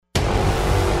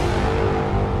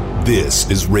This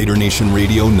is Raider Nation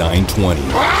Radio 920.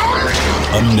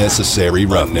 Unnecessary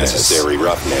roughness.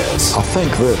 I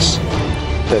think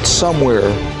that somewhere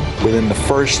within the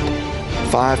first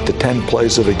 5 to 10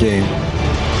 plays of the game,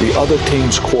 the other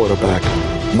team's quarterback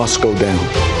must go down.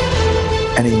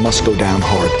 And he must go down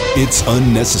hard. It's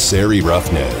Unnecessary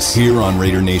Roughness here on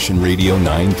Raider Nation Radio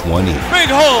 920. Big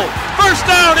hole, first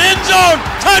down, end zone,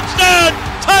 touchdown,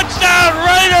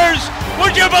 Raiders!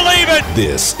 Would you believe it?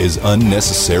 This is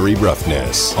Unnecessary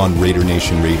Roughness on Raider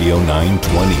Nation Radio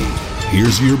 920.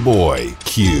 Here's your boy,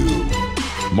 Q.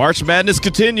 March Madness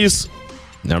continues.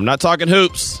 Now, I'm not talking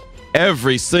hoops.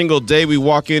 Every single day we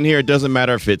walk in here, it doesn't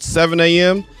matter if it's 7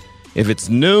 a.m., if it's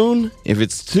noon, if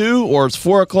it's 2, or it's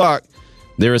 4 o'clock,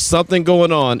 there is something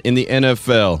going on in the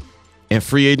NFL, and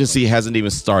free agency hasn't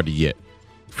even started yet.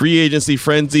 Free agency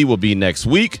frenzy will be next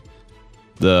week.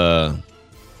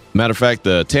 Matter of fact,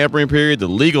 the tampering period, the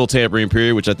legal tampering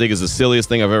period, which I think is the silliest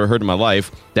thing I've ever heard in my life,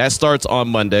 that starts on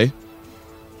Monday.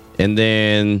 And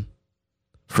then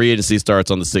free agency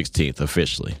starts on the 16th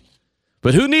officially.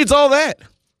 But who needs all that?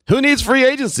 Who needs free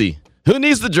agency? Who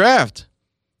needs the draft?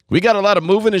 We got a lot of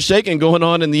moving and shaking going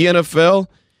on in the NFL,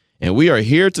 and we are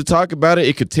here to talk about it.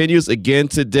 It continues again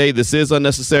today. This is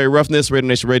Unnecessary Roughness, Raider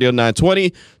Nation Radio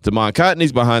 920. Damon Cotton,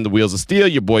 he's behind the wheels of steel,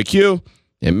 your boy Q.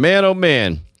 And man, oh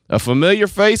man, a familiar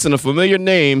face and a familiar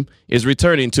name is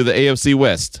returning to the AFC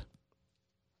West.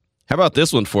 How about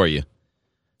this one for you?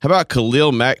 How about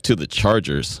Khalil Mack to the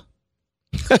Chargers?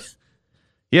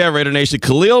 Yeah, Raider Nation,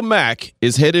 Khalil Mack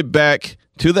is headed back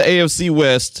to the AFC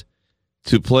West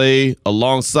to play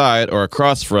alongside or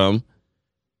across from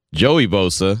Joey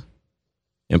Bosa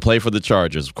and play for the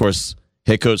Chargers. Of course,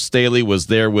 head coach Staley was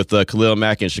there with Khalil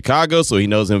Mack in Chicago, so he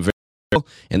knows him very well.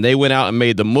 And they went out and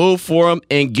made the move for him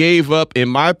and gave up, in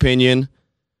my opinion,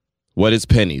 what is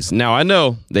pennies. Now, I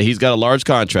know that he's got a large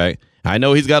contract. I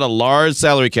know he's got a large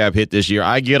salary cap hit this year.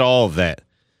 I get all of that.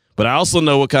 But I also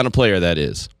know what kind of player that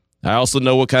is. I also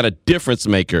know what kind of difference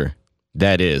maker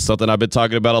that is. Something I've been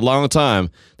talking about a long time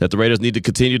that the Raiders need to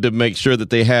continue to make sure that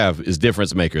they have is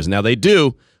difference makers. Now, they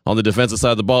do on the defensive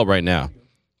side of the ball right now.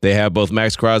 They have both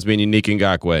Max Crosby and Unique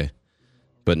Ngakoue.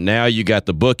 But now you got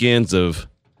the bookends of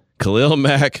Khalil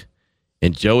Mack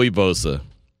and Joey Bosa.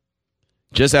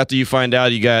 Just after you find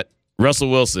out you got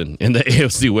Russell Wilson in the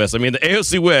AFC West. I mean, the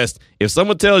AFC West, if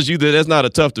someone tells you that that's not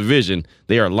a tough division,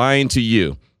 they are lying to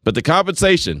you. But the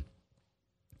compensation,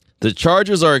 the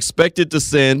Chargers are expected to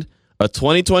send a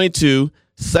 2022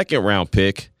 second-round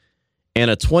pick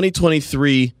and a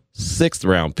 2023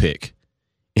 sixth-round pick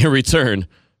in return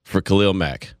for Khalil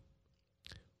Mack.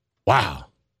 Wow.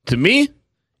 To me,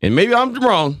 and maybe I'm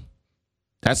wrong,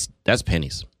 that's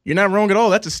pennies. You're not wrong at all.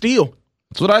 That's a steal.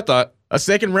 That's what I thought. A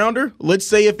second rounder. Let's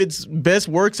say if its best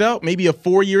works out, maybe a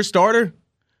 4-year starter,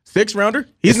 6th rounder.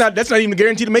 That's not even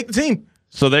guaranteed to make the team.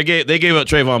 So they gave up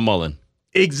Trayvon Mullen.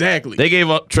 Exactly. They gave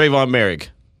up Trayvon Merrick.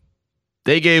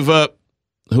 They gave up,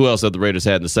 who else have the Raiders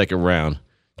had in the second round?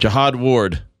 Jihad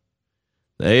Ward.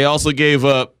 They also gave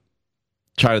up,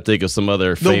 trying to think of some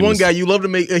other famous. The one guy you love to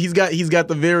make, he's got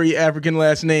the very African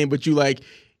last name, but you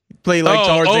play like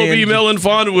Tarzan. Obi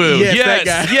Melifonwu. Yes,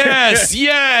 that guy.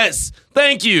 yes.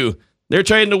 Thank you. They're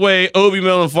trading away Obi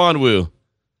Melifonwu,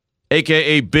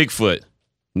 a.k.a. Bigfoot.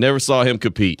 Never saw him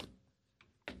compete.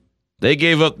 They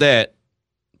gave up that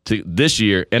to this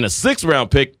year and a 6th-round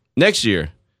pick next year.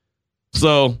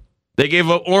 So they gave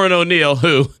up Orrin O'Neal,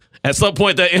 who at some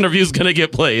point that interview is going to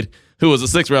get played, who was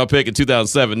a 6th-round pick in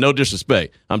 2007. No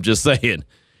disrespect. I'm just saying.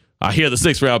 I hear the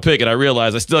 6th-round pick, and I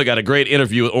realize I still got a great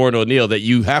interview with Orrin O'Neal that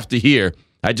you have to hear.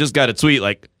 I just got a tweet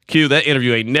like, Q, that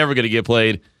interview ain't never going to get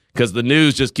played because the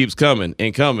news just keeps coming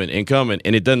and coming and coming,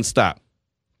 and it doesn't stop.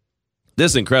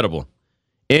 This is incredible.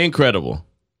 Incredible.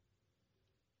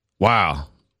 Wow.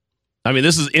 I mean,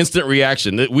 this is instant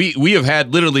reaction. We have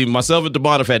had literally, myself and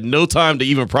Damon have had no time to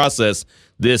even process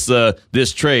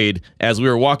this trade as we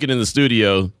were walking in the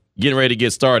studio, getting ready to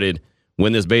get started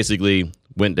when this basically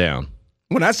went down.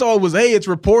 When I saw it was, hey, it's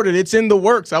reported, it's in the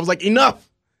works, I was like, enough.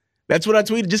 That's what I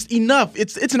tweeted, just enough.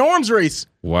 It's an arms race.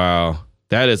 Wow.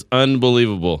 That is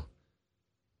unbelievable.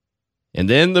 And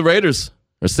then the Raiders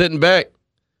are sitting back.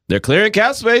 They're clearing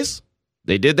cap space.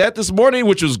 They did that this morning,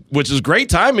 which is great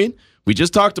timing. We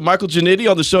just talked to Michael Giannitti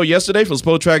on the show yesterday from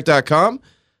Spotrac.com.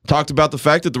 Talked about the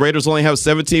fact that the Raiders only have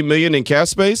 $17 million in cap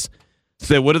space.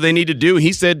 Said, what do they need to do?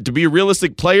 He said to be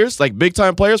realistic players, like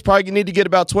big-time players, probably need to get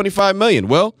about $25 million.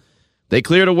 Well, they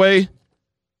cleared away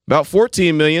about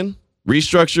 $14 million,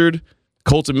 restructured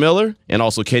Colton Miller and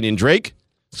also Kenyon Drake.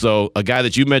 So a guy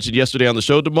that you mentioned yesterday on the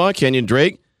show, Damon, Kenyon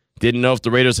Drake, didn't know if the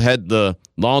Raiders had the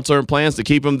long-term plans to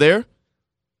keep him there.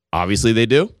 Obviously they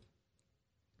do.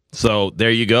 So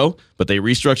there you go. But they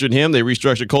restructured him. They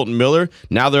restructured Colton Miller.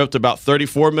 Now they're up to about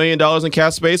 $34 million in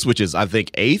cap space, which is, I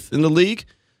think, 8th in the league.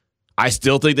 I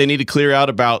still think they need to clear out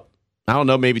about, I don't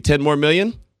know, maybe 10 more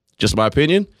million. Just my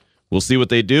opinion. We'll see what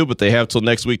they do, but they have till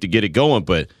next week to get it going.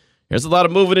 But there's a lot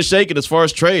of moving and shaking as far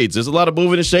as trades. There's a lot of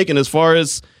moving and shaking as far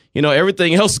as,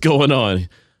 everything else going on.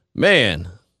 Man,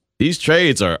 these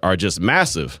trades are just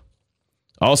massive.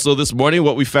 Also this morning,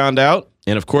 what we found out,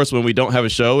 and of course, when we don't have a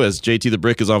show, as JT the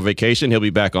Brick is on vacation, he'll be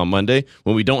back on Monday.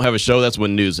 When we don't have a show, that's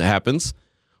when news happens.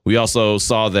 We also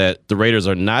saw that the Raiders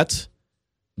are not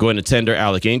going to tender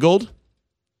Alec Ingold,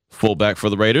 fullback for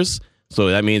the Raiders. So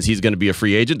that means he's going to be a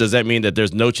free agent. Does that mean that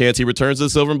there's no chance he returns to the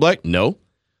Silver and Black? No.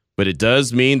 But it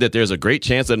does mean that there's a great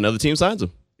chance that another team signs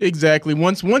him. Exactly.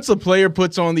 Once a player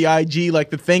puts on the IG,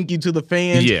 like the thank you to the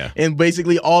fans, and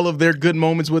basically all of their good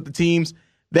moments with the teams,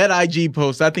 that IG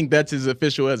post, I think that's as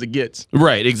official as it gets.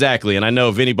 Right, exactly. And I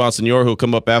know Vinny Bonsignore, who'll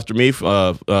come up after me in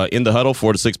the huddle,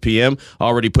 4 to 6 p.m.,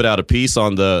 already put out a piece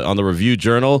on the Review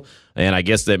Journal. And I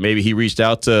guess that maybe he reached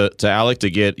out to Alec to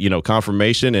get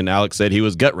confirmation, and Alec said he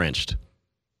was gut-wrenched.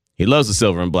 He loves the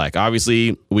Silver and Black.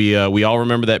 Obviously, we all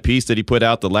remember that piece that he put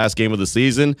out the last game of the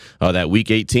season, that Week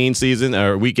 18 season,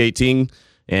 or Week 18.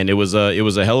 And it was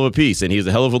a hell of a piece, and he's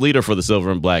a hell of a leader for the Silver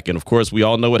and Black. And, of course, we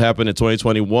all know what happened in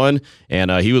 2021,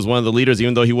 and he was one of the leaders,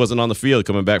 even though he wasn't on the field,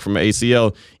 coming back from an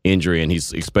ACL injury. And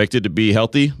he's expected to be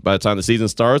healthy by the time the season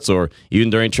starts or even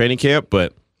during training camp.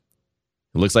 But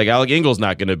it looks like Alec Ingold's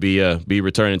not going to be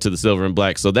returning to the Silver and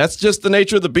Black. So that's just the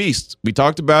nature of the beast. We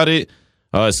talked about it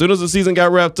as soon as the season got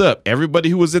wrapped up. Everybody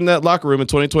who was in that locker room in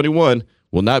 2021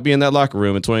 will not be in that locker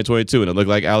room in 2022. And it looked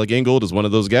like Alec Ingold is one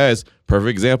of those guys, perfect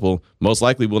example, most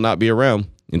likely will not be around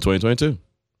in 2022.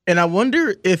 And I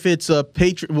wonder if it's a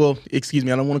Patriot. Well, excuse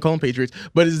me, I don't want to call them Patriots,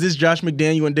 but is this Josh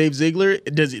McDaniel and Dave Ziegler?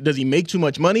 Does he make too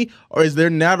much money, or is there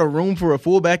not a room for a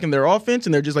fullback in their offense?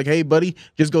 And they're just like, hey, buddy,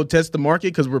 just go test the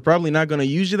market because we're probably not going to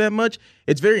use you that much.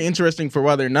 It's very interesting for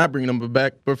why they're not bringing him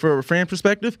back. But for a fan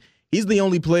perspective, he's the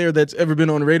only player that's ever been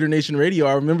on Raider Nation Radio.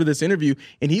 I remember this interview,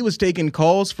 and he was taking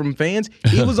calls from fans.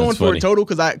 He was on for funny. A total,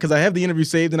 because I have the interview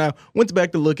saved, and I went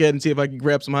back to look at it and see if I could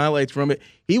grab some highlights from it.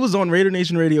 He was on Raider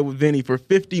Nation Radio with Vinny for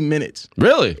 50 minutes.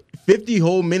 Really? 50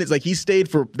 whole minutes. Like, he stayed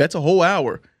that's a whole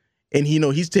hour. And,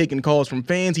 he's taking calls from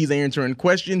fans. He's answering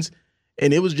questions.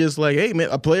 And it was just like, hey, man,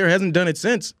 a player hasn't done it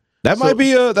since. That might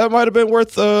have been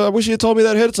worth I wish you had told me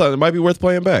that ahead of time. It might be worth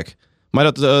playing back. Might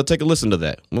have to take a listen to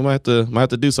that. We might have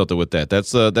to do something with that.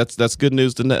 That's good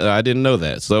news to know. I didn't know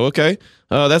that. So okay,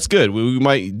 that's good. We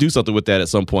might do something with that at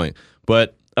some point.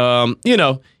 But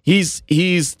he's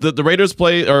the Raiders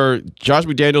play, or Josh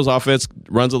McDaniels' offense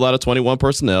runs a lot of 21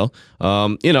 personnel.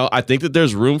 I think that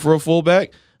there's room for a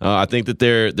fullback. I think that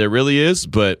there really is,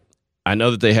 but I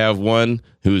know that they have one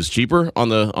who's cheaper on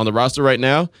the roster right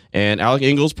now, and Alec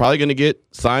Ingold's probably going to get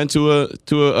signed to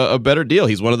a better deal.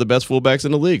 He's one of the best fullbacks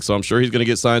in the league, so I'm sure he's going to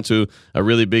get signed to a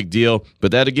really big deal.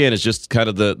 But that, again, is just kind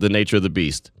of the nature of the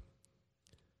beast.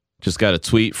 Just got a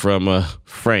tweet from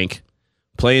Frank.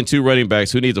 Playing 2 running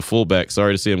backs. Who needs a fullback?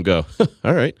 Sorry to see him go.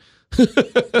 All right.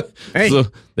 Hey, so,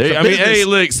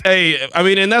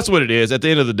 and that's what it is. At the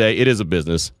end of the day, it is a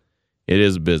business. It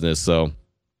is a business, so...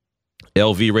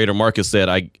 LV Raider Marcus said,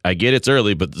 I get it's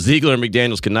early, but Ziegler and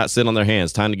McDaniels cannot sit on their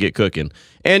hands. Time to get cooking.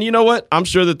 And you know what? I'm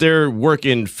sure that they're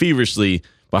working feverishly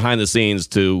behind the scenes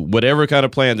to whatever kind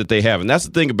of plan that they have. And that's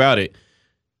the thing about it.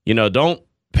 Don't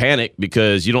panic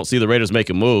because you don't see the Raiders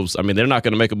making moves. I mean, they're not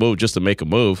going to make a move just to make a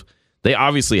move. They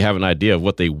obviously have an idea of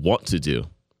what they want to do.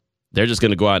 They're just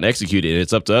going to go out and execute it. And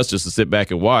it's up to us just to sit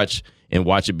back and watch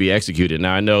it be executed.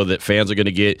 Now, I know that fans are going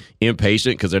to get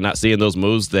impatient because they're not seeing those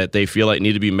moves that they feel like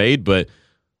need to be made, but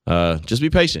just be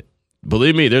patient.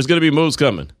 Believe me, there's going to be moves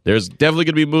coming. There's definitely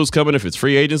going to be moves coming if it's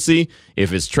free agency,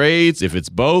 if it's trades, if it's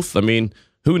both. I mean,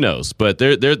 who knows? But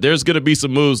there's going to be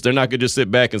some moves. They're not going to just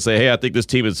sit back and say, hey, I think this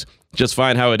team is just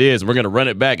fine how it is, and we're going to run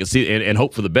it back and see and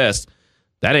hope for the best.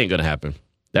 That ain't going to happen.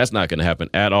 That's not going to happen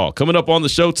at all. Coming up on the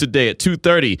show today at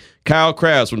 2:30, Kyle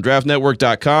Krabs from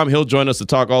DraftNetwork.com. He'll join us to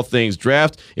talk all things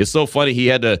draft. It's so funny. He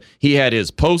had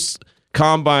his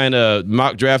post-combine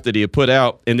mock draft that he had put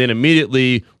out, and then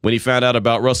immediately when he found out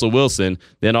about Russell Wilson,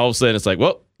 then all of a sudden it's like,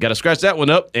 well, got to scratch that one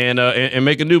up and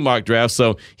make a new mock draft.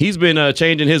 So he's been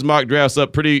changing his mock drafts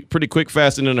up pretty quick,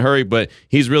 fast, and in a hurry, but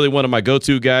he's really one of my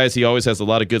go-to guys. He always has a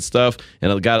lot of good stuff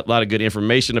and got a lot of good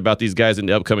information about these guys in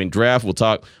the upcoming draft. We'll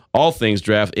talk all things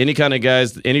draft, any kind of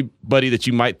guys, anybody that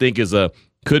you might think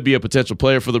could be a potential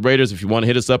player for the Raiders. If you want to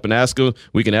hit us up and ask them,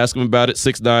 we can ask them about it.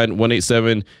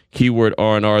 69187 keyword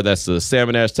R&R. That's the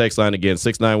Salmon Ash text line again.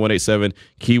 69187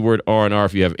 keyword R&R.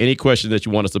 If you have any question that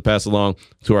you want us to pass along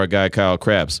to our guy Kyle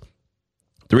Krabs.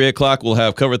 3 o'clock, we'll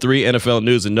have Cover 3 NFL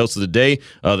news and notes of the day.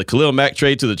 The Khalil Mack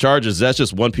trade to the Chargers, that's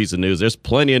just one piece of news. There's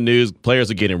plenty of news.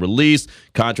 Players are getting released.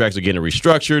 Contracts are getting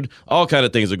restructured. All kind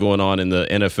of things are going on in the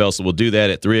NFL, so we'll do that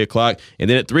at 3 o'clock. And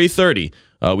then at 3:30,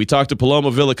 we talked to Paloma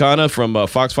Villicana from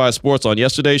Fox 5 Sports on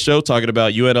yesterday's show, talking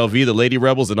about UNLV, the Lady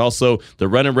Rebels, and also the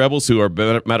Running Rebels, who are,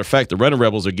 matter of fact, the Running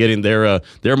Rebels are getting their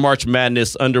March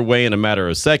Madness underway in a matter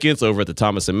of seconds over at the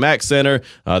Thomas and Mack Center.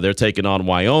 They're taking on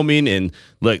Wyoming. And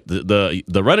look,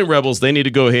 the Running Rebels, they need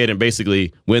to go ahead and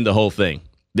basically win the whole thing.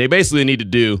 They basically need to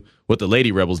do what the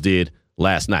Lady Rebels did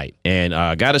last night. And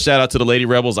got a shout out to the Lady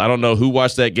Rebels. I don't know who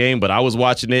watched that game, but I was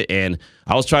watching it, and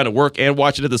I was trying to work and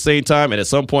watch it at the same time. And at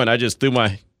some point, I just threw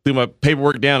my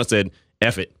paperwork down and said,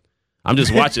 F it. I'm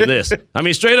just watching this. I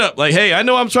mean, straight up, like, hey, I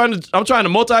know I'm trying to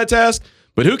multitask,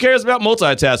 but who cares about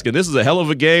multitasking? This is a hell of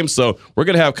a game. So we're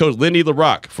going to have Coach Lindy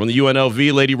LaRock from the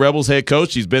UNLV Lady Rebels head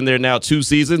coach. She's been there now 2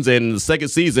 seasons, and in the second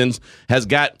season has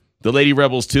got the Lady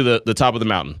Rebels to the top of the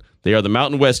mountain. They are the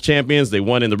Mountain West champions. They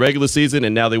won in the regular season,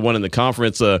 and now they won in the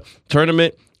conference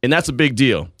tournament, and that's a big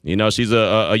deal. You know, she's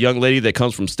a young lady that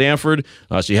comes from Stanford.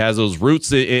 She has those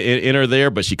roots in her there,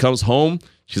 but she comes home.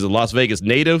 She's a Las Vegas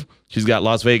native. She's got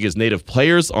Las Vegas native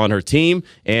players on her team,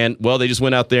 and, well, they just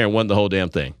went out there and won the whole damn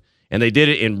thing. And they did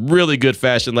it in really good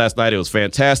fashion last night. It was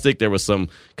fantastic. There was some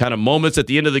kind of moments at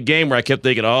the end of the game where I kept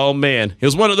thinking, oh, man. It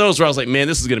was one of those where I was like, man,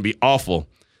 this is going to be awful.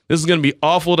 This is going to be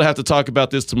awful to have to talk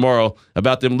about this tomorrow,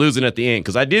 about them losing at the end,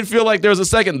 because I did feel like there was a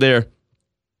second there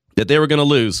that they were going to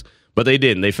lose, but they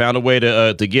didn't. They found a way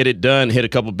to get it done, hit a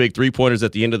couple big three-pointers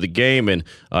at the end of the game, and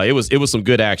it was some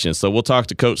good action. So we'll talk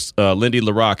to Coach Lindy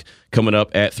LaRock coming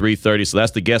up at 3:30. So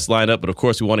that's the guest lineup, but of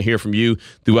course we want to hear from you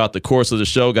throughout the course of the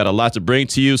show. Got a lot to bring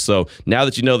to you. So now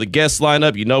that you know the guest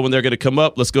lineup, you know when they're going to come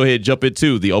up, let's go ahead and jump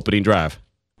into the opening drive.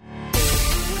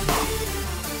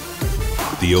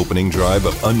 The opening drive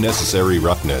of Unnecessary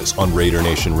Roughness on Raider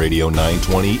Nation Radio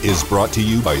 920 is brought to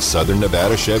you by Southern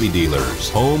Nevada Chevy Dealers,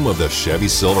 home of the Chevy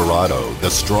Silverado, the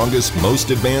strongest,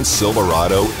 most advanced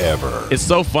Silverado ever. It's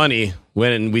so funny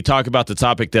when we talk about the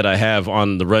topic that I have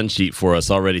on the run sheet for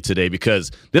us already today, because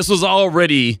this was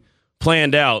already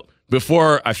planned out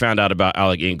before I found out about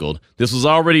Alec Ingold. This was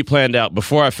already planned out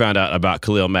before I found out about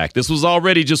Khalil Mack. This was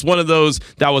already just one of those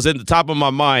that was at the top of my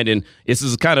mind, and this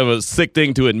is kind of a sick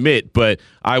thing to admit, but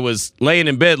I was laying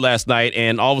in bed last night,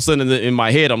 and all of a sudden in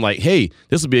my head, I'm like, hey,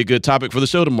 this would be a good topic for the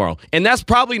show tomorrow. And that's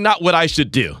probably not what I should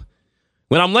do.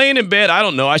 When I'm laying in bed, I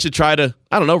don't know, I should try to,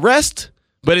 rest.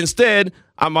 But instead,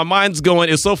 my mind's going,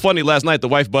 it's so funny, last night the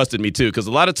wife busted me too, because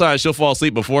a lot of times she'll fall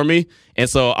asleep before me, and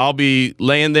so I'll be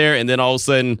laying there, and then all of a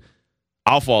sudden,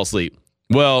 I'll fall asleep.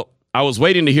 Well, I was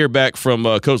waiting to hear back from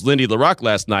Coach Lindy LaRock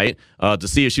last night to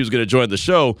see if she was going to join the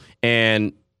show,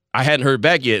 and I hadn't heard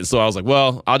back yet. So I was like,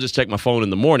 well, I'll just check my phone in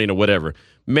the morning or whatever.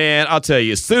 Man, I'll tell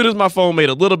you, as soon as my phone made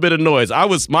a little bit of noise,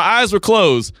 my eyes were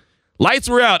closed, lights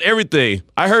were out, everything.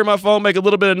 I heard my phone make a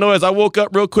little bit of noise. I woke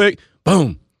up real quick,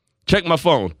 boom, checked my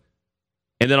phone.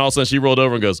 And then all of a sudden she rolled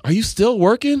over and goes, are you still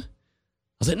working? I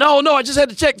was like, no, I just had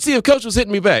to check to see if Coach was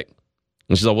hitting me back.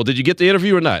 And she's like, well, did you get the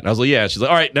interview or not? And I was like, yeah. She's like,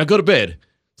 all right, now go to bed.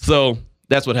 So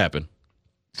that's what happened.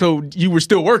 So you were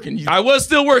still working? I was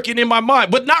still working in my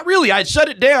mind, but not really. I shut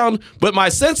it down, but my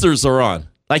sensors are on.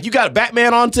 Like, you got a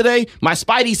Batman on today? My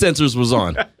Spidey sensors was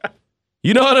on.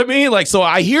 You know what I mean? Like, so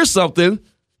I hear something,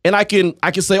 and I can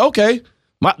say, okay,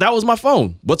 that was my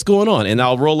phone. What's going on? And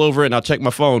I'll roll over and I'll check my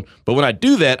phone. But when I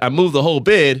do that, I move the whole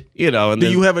bed, And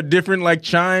do you have a different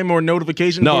chime or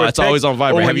notification? No, it's always on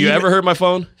vibrate. Have you ever heard my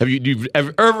phone? Have you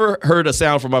ever heard a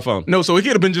sound from my phone? No, so it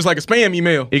could have been just like a spam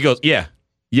email. He goes, yeah.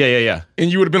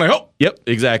 And you would have been like, oh. Yep,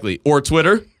 exactly. Or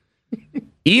Twitter.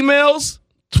 Emails,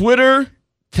 Twitter,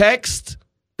 text,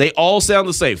 they all sound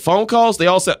the same. Phone calls, they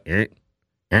all sound.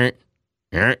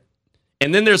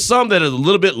 And then there's some that are a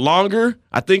little bit longer.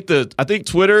 I think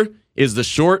Twitter is the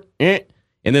short, and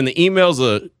then the email's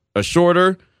a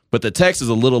shorter, but the text is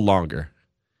a little longer.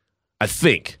 I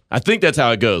think that's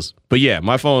how it goes. But yeah,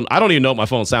 my phone, I don't even know what my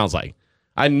phone sounds like.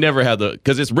 I never had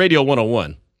because it's Radio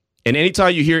 101. And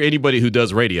anytime you hear anybody who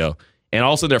does radio, and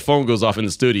all of a sudden their phone goes off in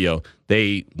the studio,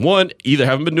 they, one, either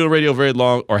haven't been doing radio very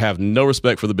long or have no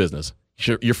respect for the business.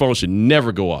 Your phone should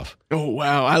never go off. Oh,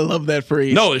 wow. I love that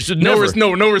phrase. No, it should never.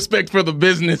 No respect for the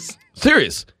business.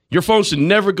 Serious. Your phone should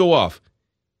never go off.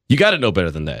 You got to know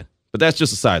better than that. But that's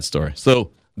just a side story.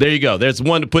 So there you go. There's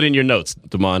one to put in your notes,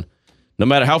 Damon. No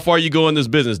matter how far you go in this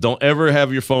business, don't ever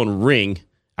have your phone ring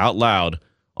out loud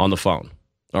on the phone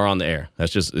or on the air. It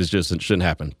shouldn't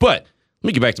happen. But let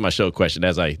me get back to my show question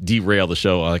as I derail the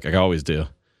show like I always do.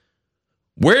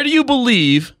 Where do you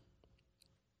believe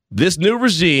this new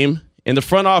regime in the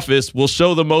front office will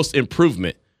show the most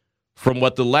improvement from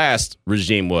what the last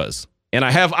regime was. And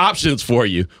I have options for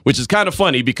you, which is kind of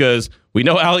funny because we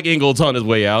know Alec Ingold's on his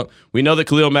way out. We know that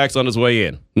Khalil Mack's on his way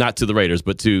in, not to the Raiders,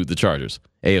 but to the Chargers,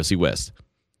 AFC West.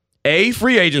 A,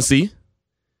 free agency.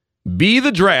 B,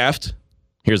 the draft.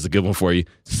 Here's the good one for you.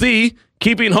 C,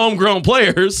 keeping homegrown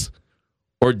players.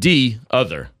 Or D,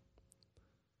 other.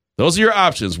 Those are your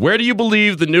options. Where do you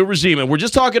believe the new regime, and we're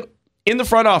just talking in the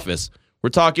front office. We're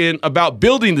talking about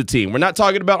building the team. We're not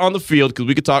talking about on the field because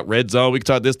we could talk red zone. We could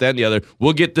talk this, that, and the other.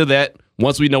 We'll get to that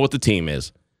once we know what the team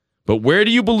is. But where do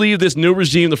you believe this new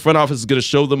regime, the front office, is going to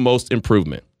show the most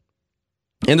improvement?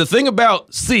 And the thing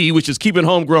about C, which is keeping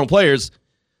homegrown players,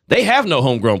 they have no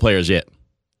homegrown players yet.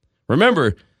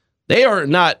 Remember, they are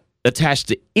not attached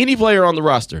to any player on the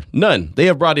roster. None. They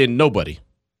have brought in nobody,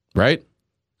 right?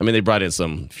 I mean, they brought in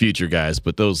some future guys,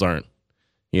 but those aren't,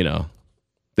 they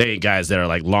ain't guys that are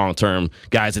like long-term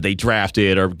guys that they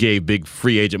drafted or gave big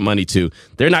free agent money to.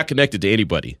 They're not connected to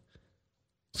anybody.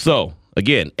 So,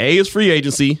 again, A is free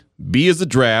agency, B is the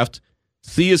draft,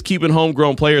 C is keeping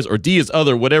homegrown players, or D is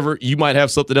other, whatever. You might have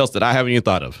something else that I haven't even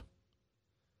thought of.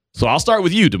 So I'll start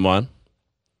with you, Damon.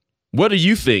 What do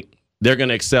you think they're going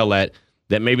to excel at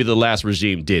that maybe the last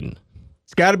regime didn't?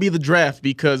 It's got to be the draft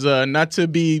because not to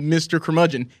be Mr.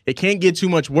 Curmudgeon, it can't get too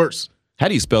much worse. How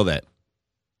do you spell that?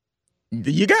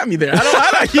 You got me there.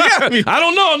 You got me. I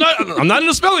don't know. I'm not in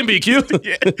the spelling bee, Q.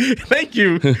 Yeah, thank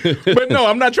you. But no,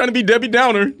 I'm not trying to be Debbie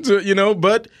Downer,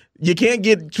 but you can't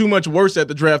get too much worse at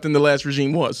the draft than the last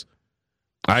regime was.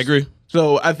 I agree.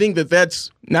 So I think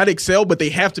that's not excel, but they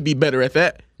have to be better at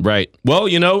that. Right. Well,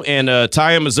 and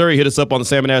Ty in Missouri hit us up on the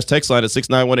Salmon Ash text line at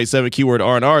 69187, keyword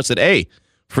R&R, said, hey,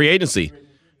 free agency.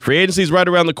 Free agency is right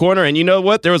around the corner. And you know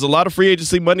what? There was a lot of free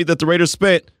agency money that the Raiders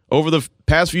spent over the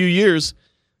past few years.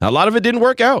 A lot of it didn't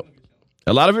work out.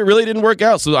 A lot of it really didn't work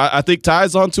out. So I think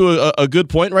Ty's on to a good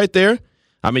point right there.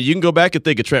 I mean, you can go back and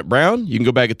think of Trent Brown. You can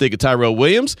go back and think of Tyrell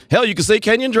Williams. Hell, you can say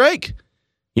Kenyon Drake.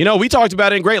 We talked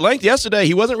about it in great length yesterday.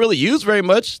 He wasn't really used very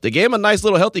much. They gave him a nice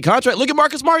little healthy contract. Look at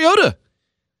Marcus Mariota.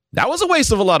 That was a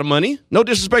waste of a lot of money. No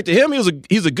disrespect to him.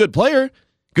 He's a good player,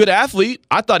 good athlete.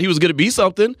 I thought he was going to be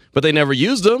something, but they never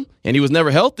used him, and he was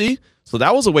never healthy. So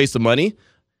that was a waste of money.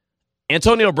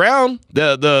 Antonio Brown,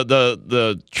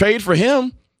 the trade for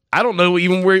him, I don't know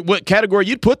even what category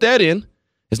you'd put that in.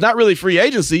 It's not really free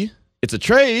agency. It's a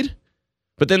trade.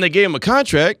 But then they gave him a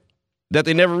contract that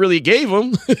they never really gave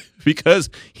him because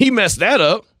he messed that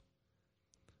up.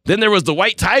 Then there was the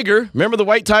White Tiger. Remember the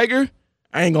White Tiger?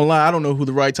 I ain't gonna lie, I don't know who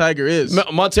the White Tiger is.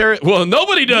 Montero. Well,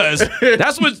 nobody does.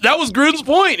 That was Gruden's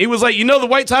point. He was like, the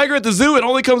White Tiger at the zoo, it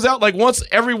only comes out like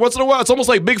every once in a while. It's almost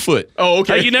like Bigfoot. Oh,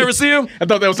 okay. Like, you never see him? I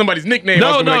thought that was somebody's nickname.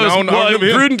 No,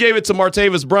 Gruden gave it to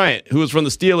Martavis Bryant, who was from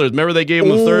the Steelers. Remember they gave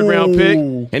him a third-round pick?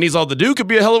 And he's all, the dude could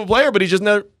be a hell of a player, but he's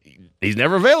never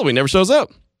available. He never shows up.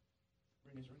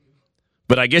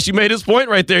 But I guess you made his point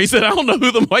right there. He said, I don't know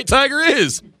who the White Tiger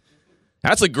is.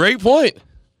 That's a great point.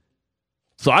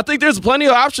 So I think there's plenty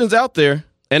of options out there.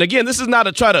 And again, this is not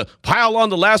to try to pile on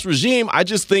the last regime. I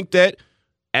just think that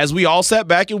as we all sat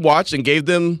back and watched and gave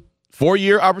them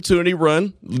 4-year opportunity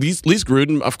run, at least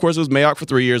Gruden, of course it was Mayock for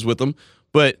 3 years with them,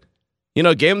 but,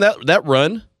 gave them that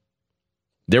run.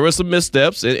 There were some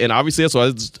missteps, and obviously that's why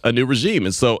it's a new regime.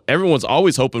 And so everyone's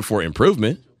always hoping for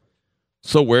improvement.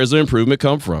 So where's the improvement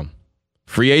come from?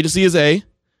 Free agency is A.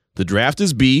 The draft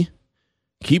is B.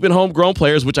 Keeping homegrown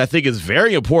players, which I think is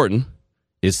very important,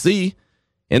 is C.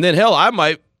 And then, hell, I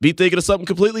might be thinking of something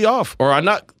completely off, or I'm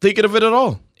not thinking of it at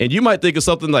all. And you might think of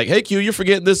something like, hey, Q, you're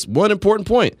forgetting this one important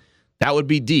point. That would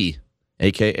be D,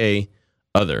 a.k.a.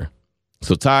 other.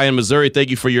 So, Ty in Missouri, thank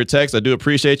you for your text. I do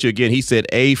appreciate you. Again, he said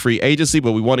A, free agency,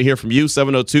 but we want to hear from you,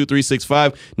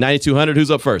 702-365-9200.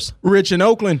 Who's up first? Rich in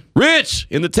Oakland. Rich,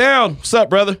 in the town. What's up,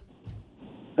 brother?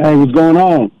 Hey, what's going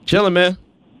on? Chilling, man.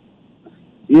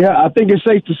 Yeah, I think it's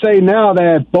safe to say now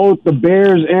that both the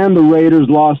Bears and the Raiders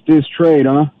lost this trade,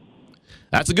 huh?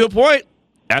 That's a good point.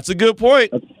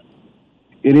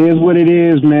 It is what it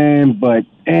is, man, but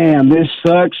damn, this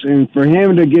sucks. And for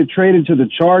him to get traded to the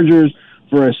Chargers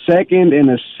for a second and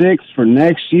a sixth for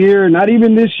next year, not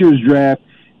even this year's draft,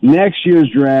 next year's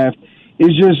draft,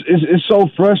 it's so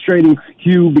frustrating,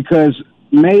 Q, because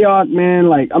Mayock, man,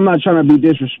 like, I'm not trying to be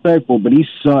disrespectful, but he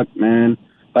sucked, man.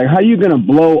 Like, how you gonna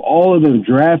blow all of them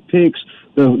draft picks?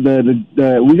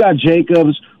 We got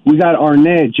Jacobs, we got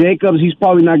Arnett. Jacobs, he's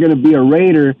probably not gonna be a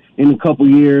Raider in a couple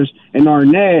years, and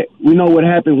Arnett, we know what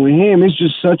happened with him. It's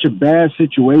just such a bad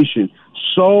situation,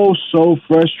 so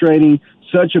frustrating,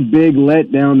 such a big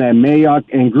letdown that Mayock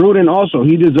and Gruden also,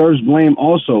 he deserves blame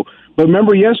also. But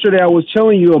remember yesterday I was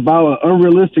telling you about an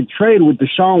unrealistic trade with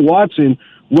Deshaun Watson,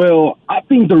 Well, I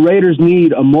think the Raiders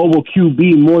need a mobile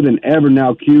QB more than ever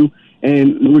now, Q.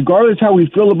 And regardless how we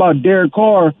feel about Derek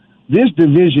Carr, this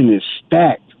division is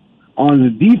stacked. On the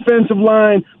defensive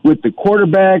line with the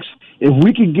quarterbacks, if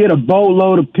we could get a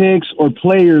boatload of picks or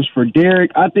players for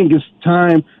Derek, I think it's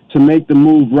time to make the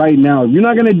move right now. If you're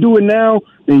not going to do it now,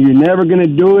 then you're never going to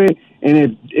do it.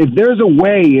 And if there's a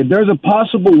way, if there's a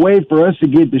possible way for us to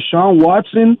get Deshaun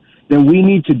Watson, then we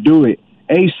need to do it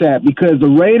ASAP, because the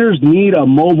Raiders need a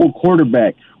mobile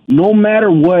quarterback. No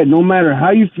matter what, no matter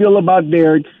how you feel about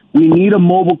Derek, we need a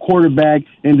mobile quarterback,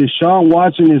 and Deshaun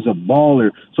Watson is a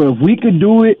baller. So if we could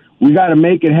do it, we got to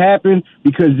make it happen,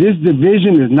 because this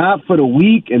division is not for the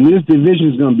weak, and this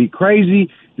division is going to be crazy.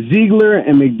 Ziegler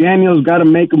and McDaniels got to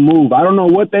make a move. I don't know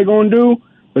what they're going to do,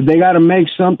 but they got to make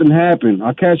something happen.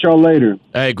 I'll catch y'all later.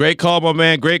 Hey, great call, my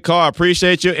man. Great call. I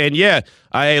appreciate you. And, yeah,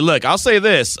 look, I'll say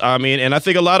this. I mean, and I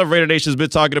think a lot of Raider Nation has been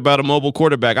talking about a mobile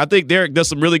quarterback. I think Derek does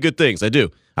some really good things. I do.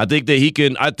 I think that he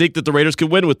can. I think that the Raiders can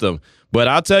win with them. But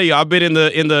I'll tell you, I've been in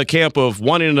the camp of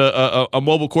wanting a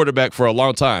mobile quarterback for a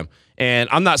long time. And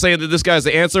I'm not saying that this guy's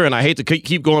the answer, and I hate to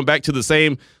keep going back to the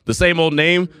same old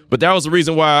name, but that was the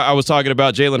reason why I was talking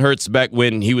about Jalen Hurts back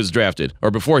when he was drafted,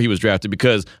 or before he was drafted,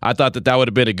 because I thought that would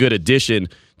have been a good addition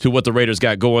to what the Raiders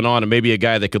got going on, and maybe a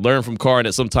guy that could learn from Carr and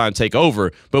at some time take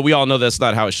over. But we all know that's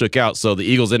not how it shook out, so the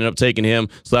Eagles ended up taking him,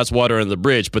 so that's water under the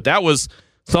bridge. But that was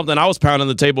something I was pounding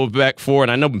the table back for,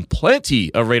 and I know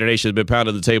plenty of Raider Nation have been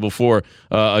pounding the table for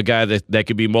a guy that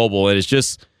could be mobile, and it's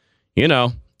just,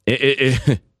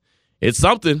 it's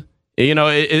something.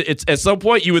 It's at some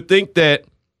point you would think that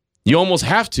you almost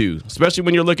have to, especially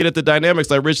when you're looking at the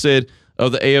dynamics, like Rich said,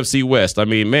 of the AFC West. I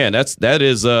mean, man, that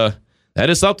is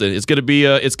something. It's gonna be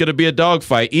a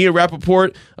dogfight. Ian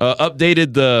Rappaport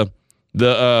updated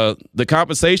the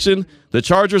compensation. The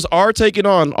Chargers are taking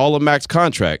on all of Mac's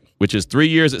contract, which is 3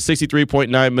 years at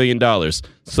 $63.9 million.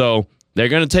 So they're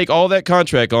going to take all that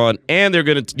contract on, and they're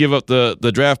going to give up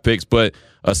the draft picks. But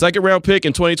a second-round pick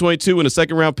in 2022 and a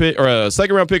second-round pick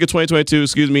in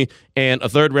 2022, and a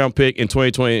third-round pick in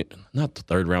 2020. Not the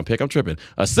third-round pick. I'm tripping.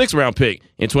 A sixth-round pick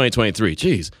in 2023.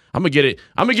 Jeez, I'm gonna get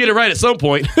it right at some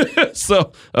point.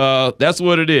 So that's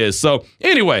what it is. So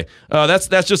anyway, that's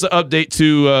just an update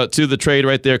to the trade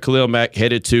right there. Khalil Mack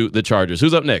headed to the Chargers.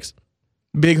 Who's up next?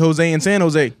 Big Jose in San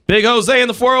Jose. Big Jose in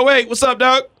the 408. What's up,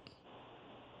 dog?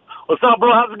 What's up,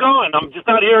 bro? How's it going? I'm just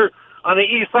out here on the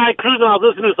east side cruising. I was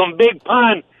listening to some Big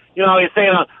Pun. You know, he's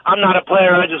saying, I'm not a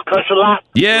player, I just crush a lot.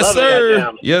 Yes, Love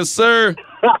sir. Yes, sir.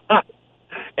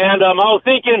 And I was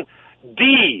thinking,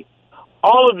 D,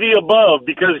 all of the above,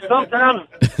 because sometimes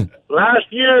last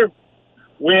year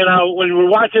when we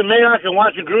were watching Mayock and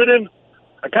watching Gruden,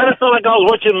 I kind of felt like I was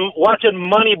watching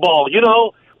Moneyball. You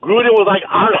know, Gruden was like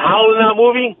Art Howell in that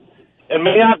movie, and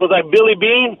Mayock was like Billy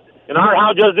Bean, and Art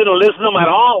Howell just didn't listen to him at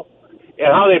all. And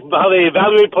how they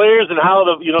evaluate players, and how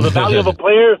the value of a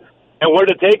player and where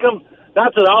to take them.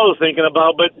 That's what I was thinking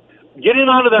about. But getting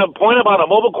onto that point about a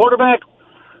mobile quarterback,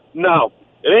 no,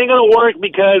 it ain't gonna work,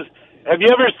 because have you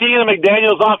ever seen a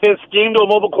McDaniels offense scheme to a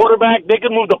mobile quarterback? They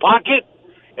can move the pocket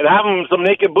and have him some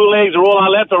naked bootlegs, or roll out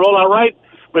left or roll out right.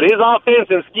 But his offense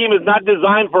and scheme is not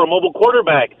designed for a mobile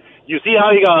quarterback. You see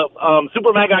how he got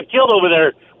Superman got killed over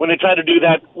there when they tried to do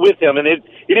that with him, and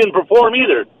he didn't perform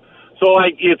either. So,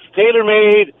 it's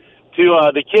tailor-made to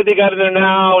the kid they got in there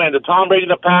now and to Tom Brady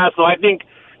in the past. So I think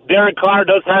Derek Carr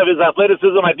does have his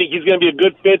athleticism. I think he's going to be a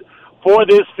good fit for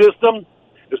this system,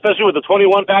 especially with the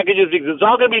 21 packages, because it's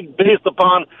all going to be based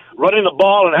upon running the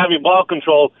ball and having ball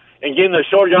control and getting the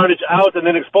short yardage out and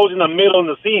then exposing the middle and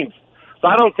the seams. So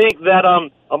I don't think that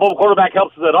a mobile quarterback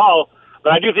helps us at all.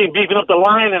 But I do think beefing up the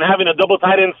line and having a double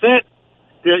tight end set,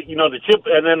 the chip,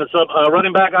 and then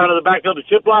running back out of the backfield, the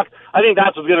chip block, I think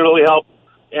that's what's going to really help.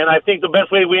 And I think the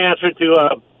best way we answer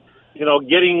to,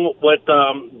 getting what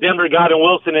Denver got in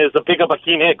Wilson is to pick up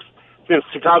Akeem Hicks, since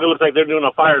Chicago looks like they're doing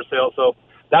a fire sale. So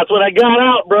that's what I got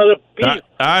out, brother. Peace.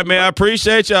 All right, man. I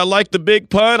appreciate you. I like the big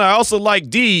pun. I also like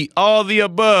D, all the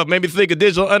above. Made me think of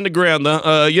Digital Underground,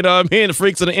 the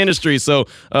freaks of the industry. So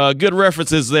good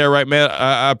references there, right, man?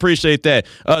 I appreciate that.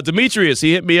 Demetrius,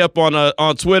 he hit me up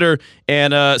on Twitter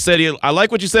and said, I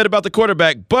like what you said about the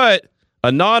quarterback, but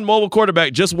a non-mobile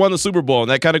quarterback just won the Super Bowl.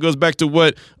 And that kind of goes back to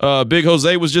what Big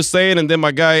Jose was just saying. And then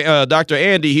my guy, Dr.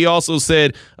 Andy, he also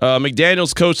said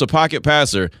McDaniels coached a pocket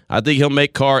passer. I think he'll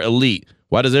make Carr elite.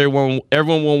 Why does everyone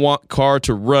will want Carr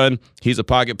to run? He's a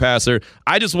pocket passer.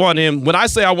 I just want him. When I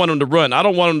say I want him to run, I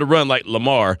don't want him to run like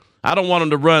Lamar. I don't want him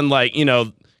to run like,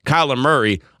 Kyler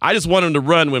Murray. I just want him to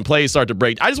run when plays start to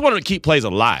break. I just want him to keep plays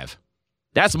alive.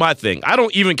 That's my thing. I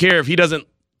don't even care if he doesn't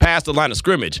pass the line of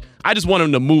scrimmage. I just want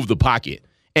him to move the pocket.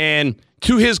 And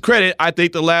to his credit, I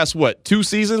think the last, 2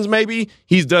 seasons maybe,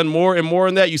 he's done more and more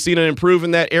in that. You've seen it improve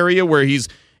in that area where he's,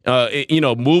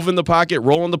 moving the pocket,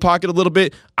 rolling the pocket a little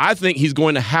bit. I think he's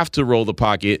going to have to roll the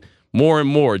pocket more and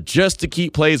more just to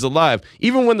keep plays alive.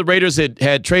 Even when the Raiders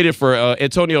had traded for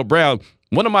Antonio Brown,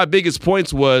 one of my biggest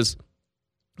points was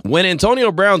when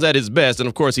Antonio Brown's at his best, and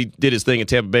of course he did his thing in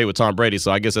Tampa Bay with Tom Brady,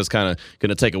 so I guess that's kind of going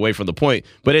to take away from the point.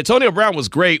 But Antonio Brown was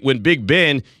great when Big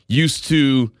Ben used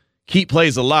to keep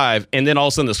plays alive and then all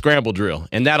of a sudden the scramble drill.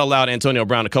 And that allowed Antonio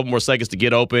Brown a couple more seconds to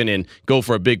get open and go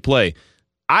for a big play.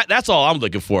 That's all I'm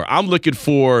looking for. I'm looking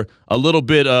for a little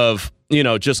bit of,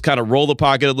 just kind of roll the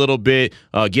pocket a little bit,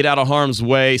 get out of harm's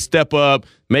way, step up,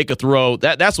 make a throw.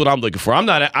 That's what I'm looking for.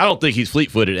 I don't think he's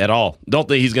fleet-footed at all. Don't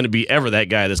think he's going to be ever that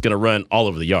guy that's going to run all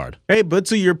over the yard. Hey, but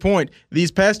to your point,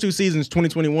 these past 2 seasons,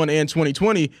 2021 and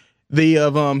 2020,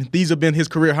 these have been his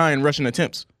career high in rushing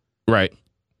attempts. Right.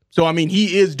 So, I mean,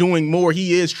 he is doing more.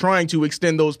 He is trying to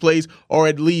extend those plays or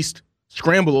at least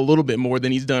scramble a little bit more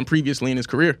than he's done previously in his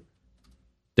career.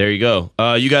 There you go.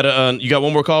 You got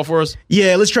one more call for us?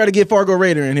 Yeah, let's try to get Fargo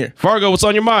Raider in here. Fargo, what's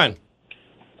on your mind?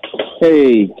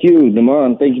 Hey, Q,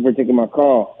 Damon, thank you for taking my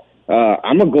call.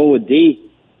 I'm gonna go with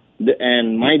D,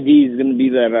 and my D is gonna be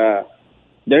that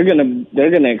they're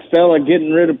gonna excel at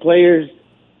getting rid of players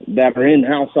that are in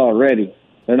house already.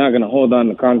 They're not gonna hold on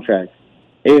to contracts.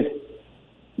 If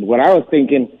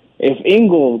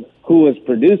Ingold, who was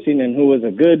producing and who was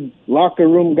a good locker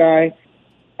room guy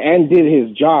and did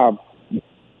his job,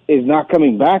 is not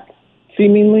coming back,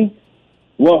 seemingly,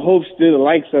 what hopes do the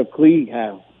likes of Klieg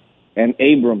have and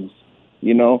Abrams?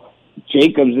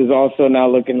 Jacobs is also now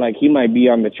looking like he might be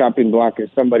on the chopping block if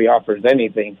somebody offers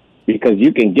anything, because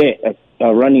you can get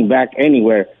a running back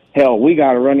anywhere. Hell, we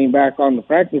got a running back on the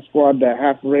practice squad that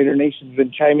half of Raider Nation's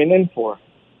been chiming in for.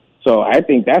 So I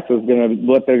think that's what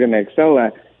they're going to excel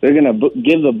at. They're going to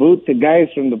give the boot to guys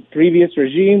from the previous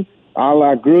regime, a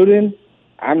la Gruden.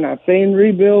 I'm not saying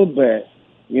rebuild, but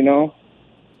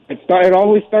it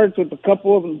always starts with a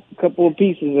couple of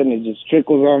pieces, and it just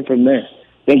trickles on from there.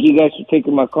 Thank you guys for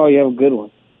taking my call. You have a good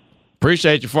one.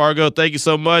 Appreciate you, Fargo. Thank you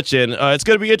so much. And it's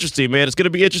going to be interesting, man. It's going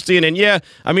to be interesting. And yeah,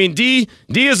 I mean, D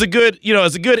is a good,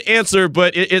 is a good answer,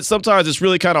 but it sometimes it's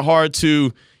really kind of hard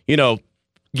to,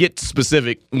 get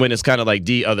specific when it's kind of like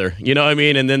D other, you know what I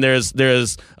mean? And then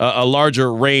there's a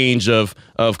larger range of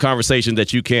conversation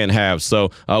that you can have.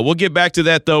 So we'll get back to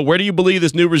that, though. Where do you believe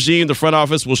this new regime, the front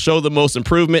office, will show the most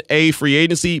improvement? A, free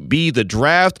agency. B, the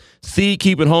draft. C,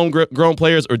 keeping homegrown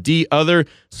players. Or D, other.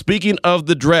 Speaking of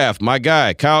the draft, my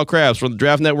guy, Kyle Krabs from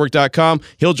thedraftnetwork.com,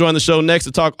 he'll join the show next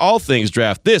to talk all things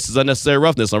draft. This is Unnecessary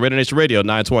Roughness on Raider Nation Radio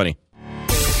 920.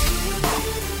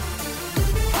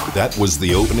 That was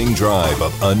the opening drive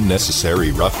of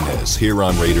Unnecessary Roughness here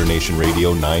on Raider Nation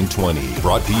Radio 920.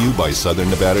 Brought to you by Southern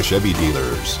Nevada Chevy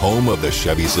Dealers, home of the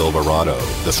Chevy Silverado,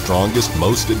 the strongest,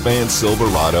 most advanced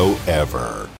Silverado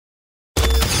ever.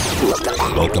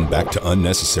 Welcome back to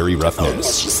Unnecessary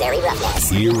Roughness.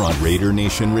 Here on Raider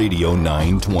Nation Radio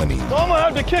 920. I'm gonna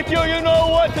have to kick you know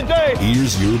what today.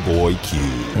 Here's your boy Q.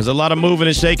 There's a lot of moving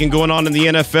and shaking going on in the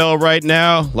NFL right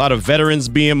now. A lot of veterans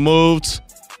being moved.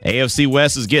 AFC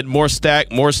West is getting more stacked.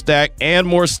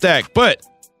 But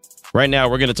right now,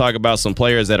 we're going to talk about some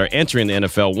players that are entering the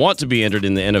NFL, want to be entered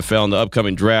in the NFL in the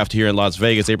upcoming draft here in Las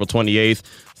Vegas, April 28th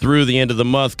through the end of the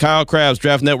month. Kyle Krabs,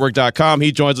 draftnetwork.com.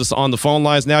 He joins us on the phone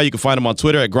lines now. You can find him on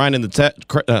Twitter at grinding the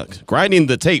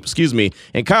tape.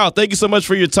 And Kyle, thank you so much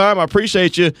for your time. I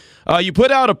appreciate you. You put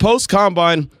out a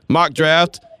post-combine mock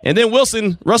draft. And then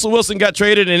Russell Wilson got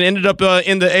traded and ended up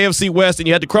in the AFC West, and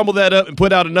you had to crumble that up and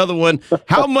put out another one.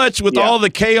 How much, with all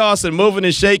the chaos and moving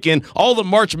and shaking, all the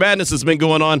March Madness has been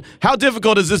going on, how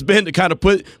difficult has this been to kind of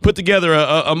put together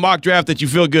a mock draft that you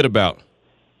feel good about?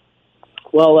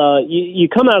 Well, you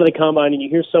come out of the combine and you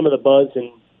hear some of the buzz,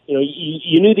 and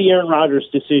you knew the Aaron Rodgers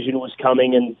decision was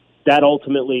coming, and that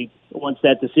ultimately, once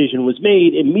that decision was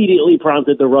made, immediately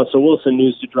prompted the Russell Wilson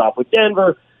news to drop with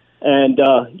Denver. And,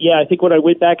 I think when I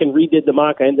went back and redid the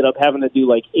mock, I ended up having to do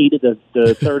like 8 of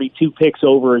the 32 picks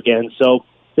over again. So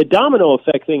the domino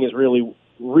effect thing is really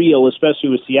real, especially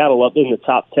with Seattle up in the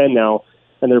top 10 now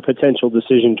and their potential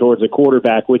decision towards a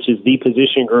quarterback, which is the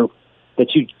position group that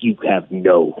you have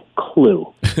no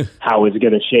clue how it's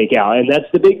going to shake out. And that's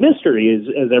the big mystery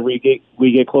as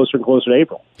we get closer and closer to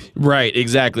April. Right,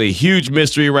 exactly. Huge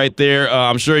mystery right there.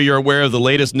 I'm sure you're aware of the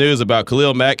latest news about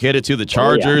Khalil Mack headed to the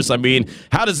Chargers. Oh, yeah. I mean,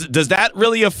 how does that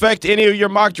really affect any of your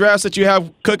mock drafts that you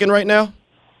have cooking right now?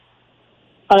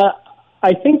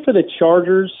 I think for the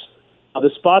Chargers,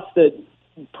 the spots that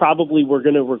probably were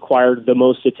going to require the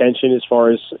most attention as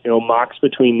far as mocks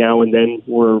between now and then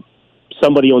were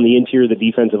somebody on the interior of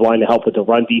the defensive line to help with the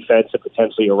run defense and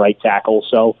potentially a right tackle.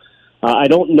 So I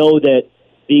don't know that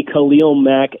the Khalil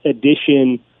Mack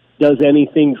addition does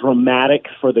anything dramatic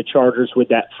for the Chargers with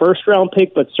that first-round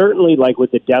pick, but certainly, like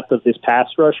with the depth of this pass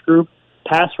rush group,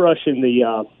 pass rush in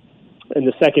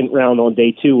the second round on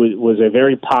day 2 was a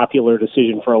very popular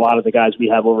decision for a lot of the guys we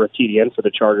have over at TDN for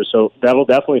the Chargers. So that'll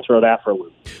definitely throw that for a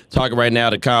loop. Talking right now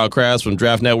to Kyle Krabs from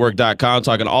DraftNetwork.com,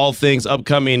 talking all things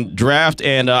upcoming draft.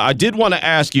 And I did want to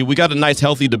ask you, we got a nice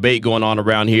healthy debate going on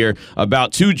around here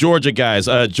about 2 Georgia guys,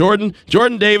 Jordan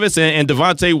Davis and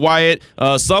Devontae Wyatt.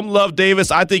 Some love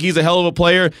Davis. I think he's a hell of a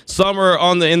player. Some are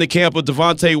in the camp of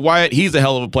Devontae Wyatt. He's a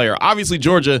hell of a player. Obviously,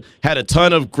 Georgia had a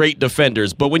ton of great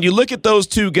defenders. But when you look at those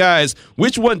 2 guys,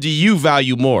 which one do you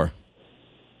value more?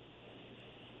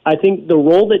 I think the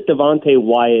role that Devontae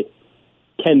Wyatt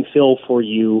can fill for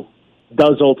you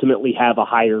does ultimately have a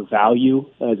higher value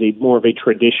as a more of a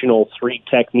traditional 3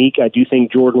 technique. I do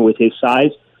think Jordan, with his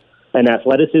size and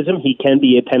athleticism, he can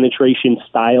be a penetration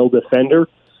style defender,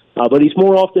 but he's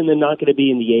more often than not going to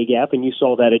be in the A-gap, and you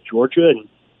saw that at Georgia, and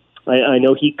I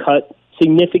know he cut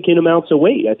significant amounts of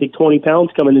weight. I think 20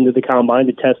 pounds coming into the combine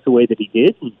to test the way that he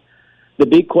did. And the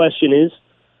big question is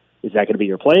that going to be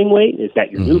your playing weight? Is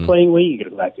that your new playing weight? You're going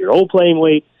to go back to your old playing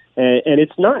weight? And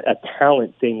it's not a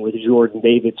talent thing with Jordan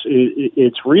Davis.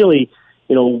 It's really,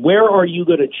 where are you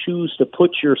going to choose to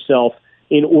put yourself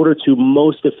in order to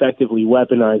most effectively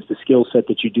weaponize the skill set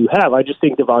that you do have? I just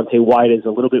think Devontae Wyatt is a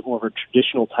little bit more of a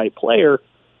traditional type player.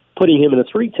 Putting him in a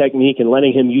 3 technique and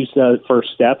letting him use the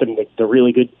first step and the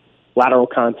really good lateral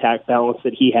contact balance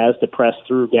that he has to press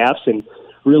through gaps and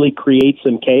really create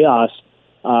some chaos.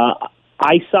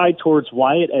 I side towards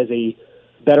Wyatt as a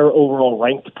better overall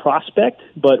ranked prospect,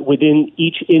 but within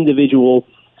each individual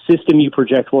system you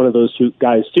project one of those 2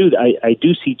 guys to, I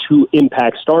do see 2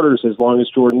 impact starters as long as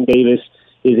Jordan Davis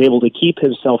is able to keep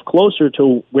himself closer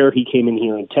to where he came in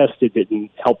here and tested it and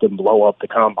helped him blow up the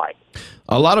combine.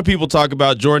 A lot of people talk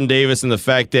about Jordan Davis and the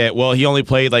fact that, he only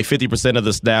played like 50% of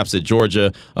the snaps at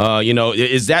Georgia.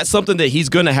 Is that something that he's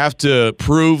going to have to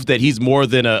prove that he's more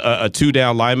than a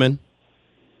 2-down lineman?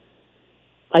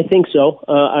 I think so.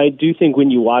 I do think when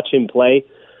you watch him play,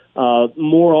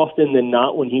 more often than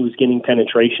not, when he was getting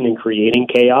penetration and creating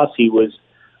chaos, he was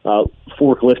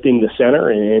forklifting the center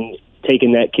and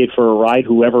taking that kid for a ride,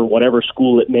 whatever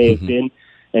school it may have been,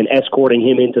 and escorting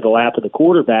him into the lap of the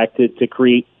quarterback to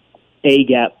create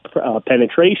A-gap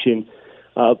penetration.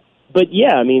 But,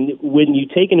 yeah, I mean, when you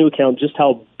take into account just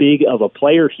how big of a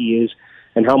player he is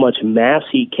and how much mass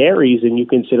he carries, and you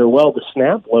consider, the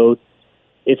snap load,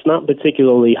 it's not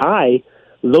particularly high.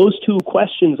 Those 2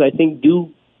 questions, I think,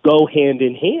 do go hand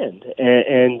in hand.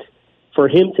 And for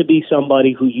him to be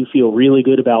somebody who you feel really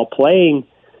good about playing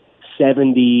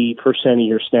 70% of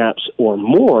your snaps or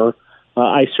more,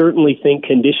 I certainly think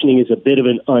conditioning is a bit of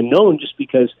an unknown just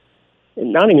because,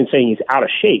 not even saying he's out of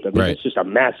shape. I mean, It's just a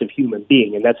massive human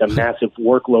being, and that's a massive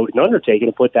workload and undertaking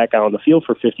to put that guy on the field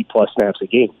for 50-plus snaps a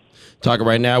game. Talking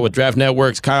right now with Draft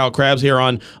Network's Kyle Krabs here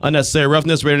on Unnecessary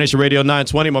Roughness, Raider Nation Radio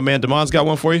 920. My man Damon's got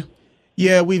one for you.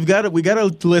 Yeah, we got a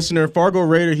listener, Fargo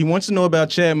Raider. He wants to know about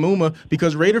Chad Muma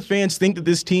because Raider fans think that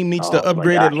this team needs to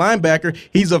upgrade at linebacker.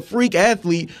 He's a freak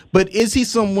athlete, but is he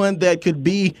someone that could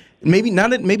be maybe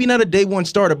not a day 1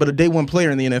 starter, but a day 1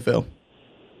 player in the NFL?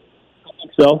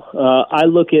 So I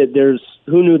look at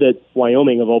who knew that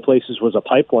Wyoming, of all places, was a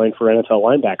pipeline for NFL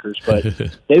linebackers,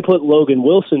 but they put Logan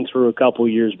Wilson through a couple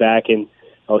years back, and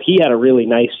he had a really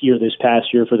nice year this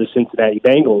past year for the Cincinnati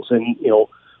Bengals, and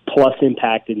plus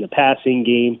impact in the passing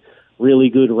game, really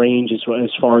good range as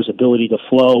far as ability to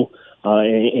flow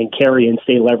and carry and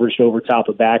stay leveraged over top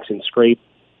of backs and scrape.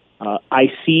 I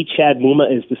see Chad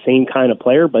Muma as the same kind of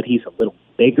player, but he's a little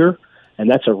bigger, and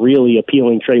that's a really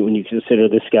appealing trait when you consider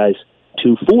this guy's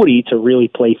 240 to really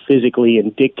play physically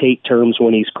and dictate terms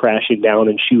when he's crashing down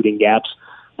and shooting gaps,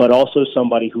 but also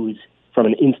somebody who's, from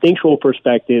an instinctual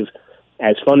perspective,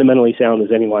 as fundamentally sound as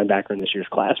any linebacker in this year's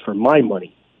class for my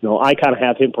money. I kind of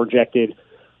have him projected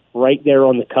right there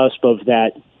on the cusp of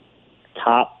that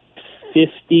top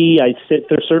 50. I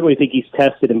certainly think he's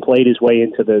tested and played his way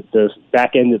into the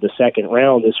back end of the second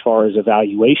round as far as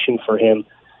evaluation for him,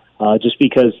 just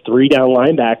because 3-down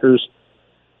linebackers,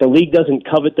 the league doesn't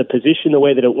covet the position the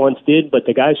way that it once did, but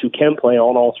the guys who can play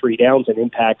on all 3 downs and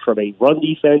impact from a run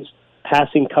defense,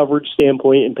 passing coverage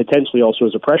standpoint, and potentially also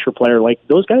as a pressure player,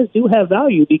 those guys do have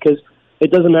value because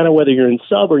it doesn't matter whether you're in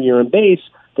sub or you're in base,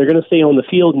 they're going to stay on the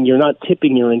field and you're not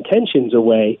tipping your intentions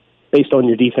away based on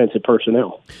your defensive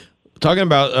personnel. Talking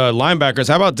about linebackers,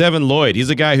 how about Devin Lloyd?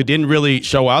 He's a guy who didn't really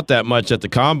show out that much at the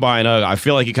Combine. I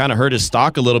feel like he kind of hurt his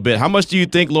stock a little bit. How much do you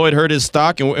think Lloyd hurt his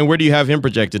stock, and where do you have him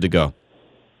projected to go?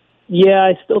 Yeah,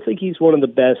 I still think he's one of the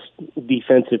best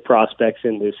defensive prospects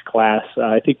in this class.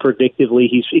 I think predictively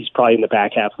he's probably in the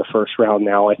back half of the first round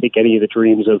now. I think any of the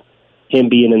dreams of him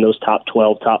being in those top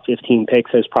 12, top 15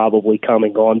 picks has probably come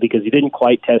and gone because he didn't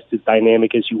quite test as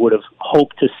dynamic as you would have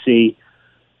hoped to see.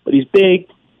 But he's big,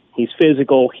 he's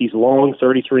physical, he's long,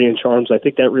 33-inch arms. I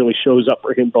think that really shows up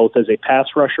for him both as a pass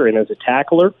rusher and as a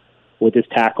tackler with his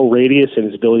tackle radius and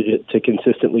his ability to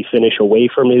consistently finish away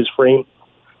from his frame.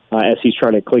 As he's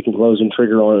trying to click and close and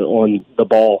trigger on the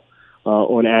ball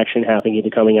on action happening either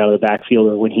coming out of the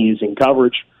backfield or when he's in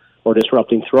coverage or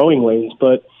disrupting throwing lanes.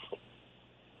 But,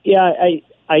 yeah,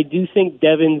 I do think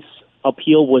Devin's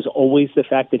appeal was always the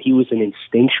fact that he was an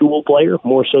instinctual player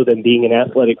more so than being an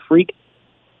athletic freak.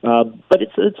 But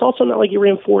it's also not like he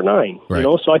ran 4.9, right. You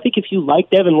know? So I think if you like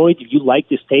Devin Lloyd, if you like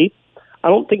this tape, I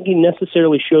don't think he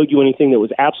necessarily showed you anything that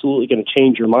was absolutely going to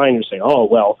change your mind or say, oh,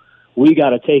 well, we got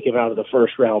to take him out of the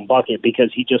first-round bucket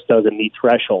because he just doesn't meet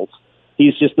thresholds.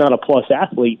 He's just not a plus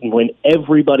athlete, and when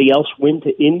everybody else went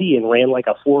to Indy and ran like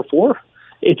a 4.4,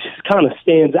 it just kind of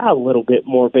stands out a little bit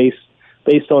more based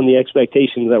on the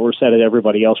expectations that were set at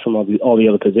everybody else from all the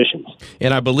other positions.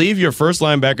 And I believe your first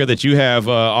linebacker that you have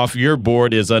off your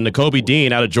board is Nakobe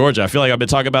Dean out of Georgia. I feel like I've been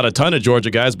talking about a ton of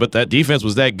Georgia guys, but that defense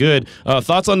was that good.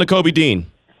 Thoughts on Nakobe Dean?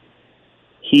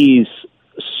 He's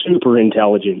super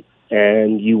intelligent.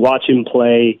 And you watch him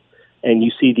play, and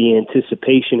you see the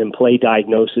anticipation and play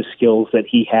diagnosis skills that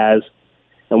he has.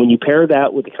 And when you pair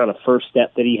that with the kind of first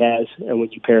step that he has, and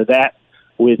when you pair that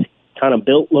with kind of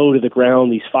built low to the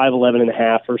ground, he's 5'11 and a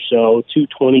half or so,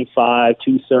 225,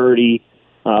 230.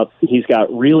 He's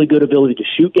got really good ability to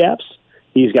shoot gaps.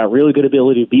 He's got really good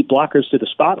ability to beat blockers to the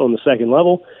spot on the second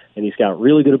level. And he's got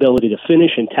really good ability to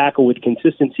finish and tackle with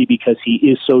consistency because he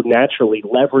is so naturally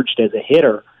leveraged as a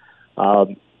hitter.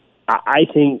 I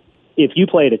think if you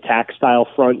play at attack style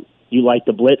front, you like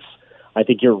the blitz. I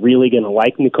think you're really going to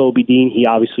like Nakobe Dean. He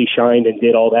obviously shined and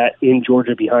did all that in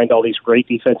Georgia behind all these great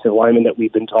defensive linemen that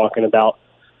we've been talking about.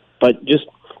 But just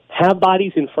have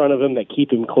bodies in front of him that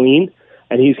keep him clean,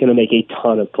 and he's going to make a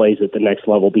ton of plays at the next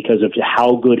level because of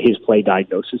how good his play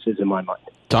diagnosis is in my mind.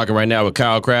 Talking right now with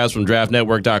Kyle Krabs from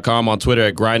DraftNetwork.com, on Twitter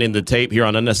at Grinding the Tape, here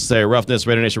on Unnecessary Roughness,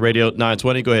 Raider Nation Radio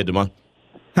 920. Go ahead, Damon.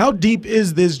 How deep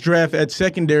is this draft at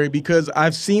secondary? Because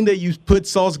I've seen that you put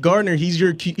Sauce Gardner. He's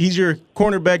your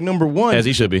cornerback number one. As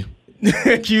he should be.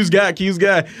 Q's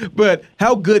guy. But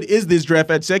how good is this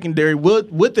draft at secondary?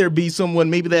 Would there be someone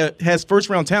maybe that has first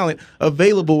round talent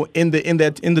available in the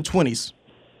 20s?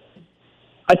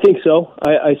 I think so.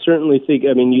 I certainly think.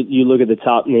 I mean, you look at the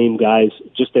top name guys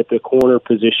just at the corner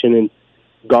position, and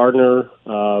Gardner,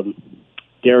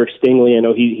 Derek Stingley. I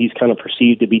know he's kind of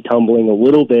perceived to be tumbling a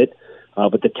little bit.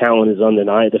 But the talent is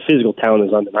undeniable. The physical talent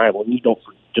is undeniable. And you don't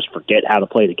just forget how to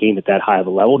play the game at that high of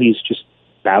a level. He's just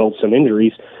battled some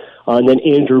injuries. And then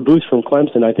Andrew Booth from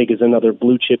Clemson, I think, is another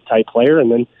blue-chip type player.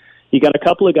 And then you got a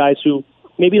couple of guys who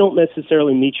maybe don't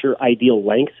necessarily meet your ideal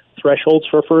length thresholds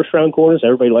for first-round corners.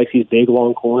 Everybody likes these big,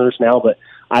 long corners now. But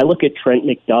I look at Trent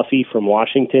McDuffie from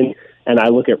Washington, and I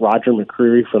look at Roger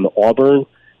McCreary from Auburn.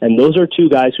 And those are two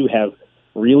guys who have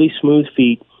really smooth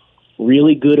feet,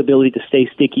 really good ability to stay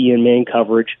sticky in man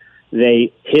coverage.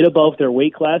 They hit above their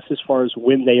weight class as far as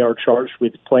when they are charged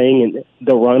with playing in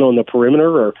the run on the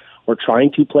perimeter or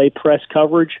trying to play press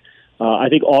coverage. I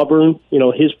think Auburn,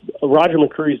 Roger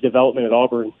McCreary's development at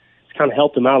Auburn has kind of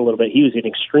helped him out a little bit. He was an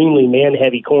extremely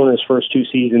man-heavy corner his first two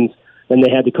seasons. Then they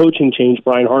had the coaching change.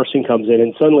 Brian Harsin comes in,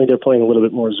 and suddenly they're playing a little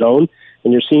bit more zone.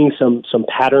 And you're seeing some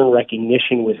pattern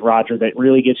recognition with Roger that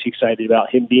really gets you excited about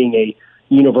him being a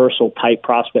universal type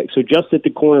prospect. So just at the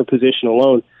corner position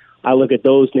alone, I look at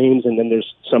those names, and then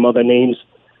there's some other names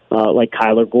like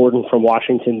Kyler Gordon from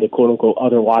Washington, the quote-unquote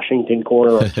other Washington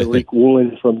corner, or Tariq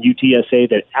Woolen from UTSA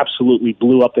that absolutely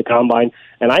blew up the combine.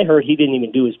 And I heard he didn't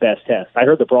even do his best test. I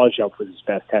heard the broad jump was his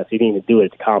best test. He didn't even do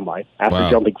it at the combine after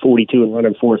jumping 42 and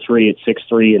running 4.3 at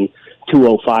 6'3 and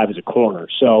 205 as a corner.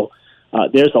 So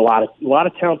there's a lot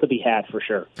of talent to be had for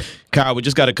sure. Kyle, we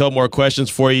just got a couple more questions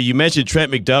for you. You mentioned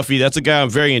Trent McDuffie. That's a guy I'm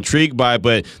very intrigued by,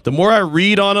 but the more I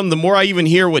read on him, the more I even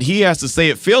hear what he has to say.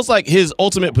 It feels like his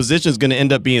ultimate position is going to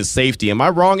end up being safety. Am I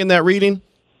wrong in that reading?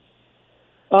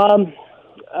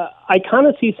 I kind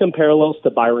of see some parallels to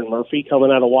Byron Murphy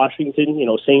coming out of Washington.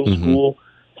 Same school,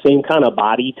 same kind of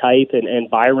body type, and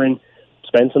Byron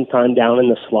spent some time down in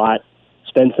the slot,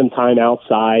 spent some time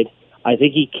outside. I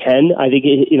think he can. I think,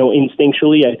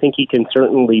 instinctually, I think he can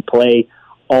certainly play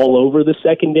all over the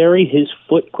secondary. His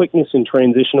foot quickness and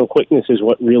transitional quickness is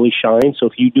what really shines. So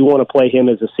if you do want to play him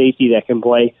as a safety that can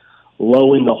play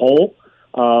low in the hole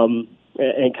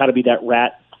and kind of be that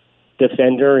rat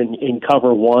defender in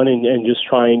cover one and just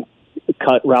try and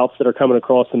cut routes that are coming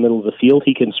across the middle of the field,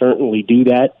 he can certainly do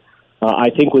that. I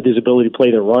think with his ability to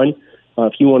play the run,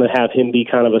 if you want to have him be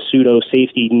kind of a pseudo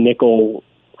safety nickel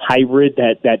hybrid,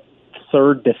 that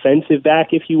third defensive back,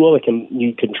 if you will,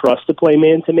 you can trust to play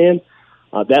man-to-man,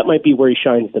 that might be where he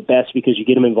shines the best because you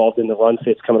get him involved in the run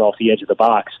fits coming off the edge of the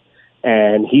box.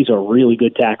 And he's a really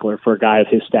good tackler for a guy of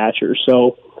his stature.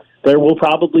 So there will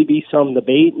probably be some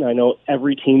debate, and I know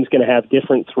every team's going to have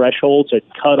different thresholds and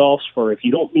cutoffs for if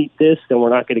you don't meet this, then we're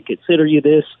not going to consider you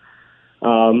this.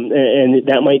 And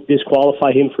that might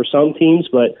disqualify him for some teams,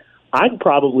 but I'd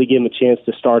probably give him a chance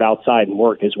to start outside and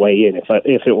work his way in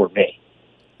if it were me.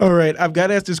 All right, I've got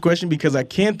to ask this question because I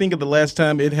can't think of the last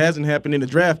time it hasn't happened in the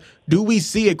draft. Do we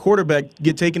see a quarterback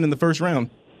get taken in the first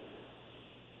round?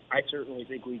 I certainly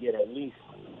think we get at least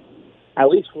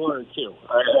one or two.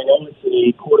 I know it's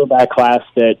a quarterback class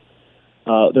that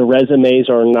the resumes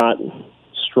are not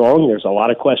strong. There's a lot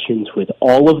of questions with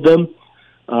all of them.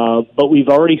 But we've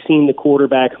already seen the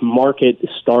quarterback market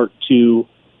start to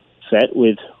set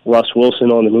with Russ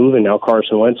Wilson on the move and now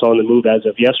Carson Wentz on the move as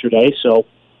of yesterday. So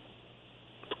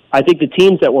I think the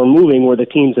teams that were moving were the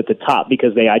teams at the top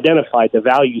because they identified the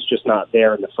value's just not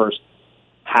there in the first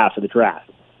half of the draft.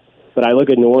 But I look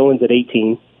at New Orleans at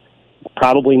 18,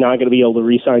 probably not going to be able to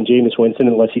re-sign Jameis Winston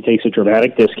unless he takes a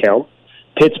dramatic discount.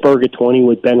 Pittsburgh at 20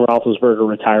 with Ben Roethlisberger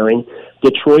retiring.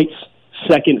 Detroit's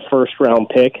second first-round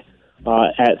pick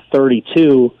at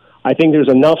 32. I think there's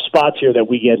enough spots here that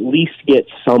we at least get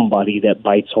somebody that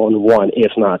bites on one,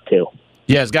 if not two.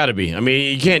 Yeah, it's got to be. I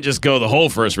mean, you can't just go the whole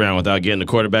first round without getting the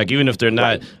quarterback, even if they're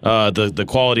not the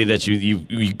quality that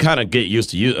you kind of get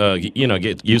used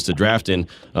to drafting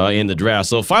in the draft.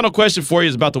 So, final question for you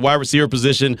is about the wide receiver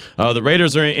position. The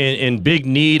Raiders are in big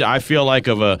need, I feel like,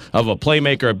 of a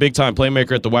playmaker, a big time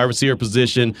playmaker at the wide receiver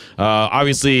position.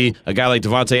 Obviously, a guy like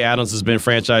Devontae Adams has been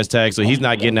franchise tagged, so he's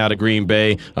not getting out of Green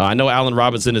Bay. I know Allen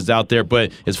Robinson is out there,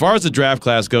 but as far as the draft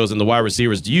class goes and the wide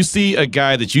receivers, do you see a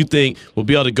guy that you think will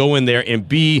be able to go in there and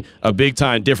be a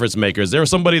big-time difference maker? Is there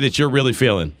somebody that you're really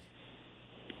feeling?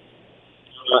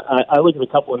 I look at a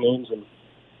couple of names, and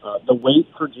the wait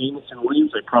for Jameson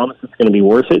Williams, I promise it's going to be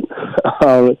worth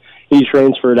it. He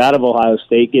transferred out of Ohio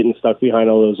State, getting stuck behind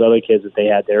all those other kids that they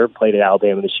had there, played at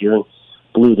Alabama this year, and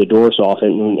blew the doors off it.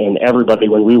 And everybody,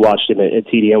 when we watched him at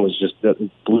TDN, was just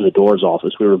blew the doors off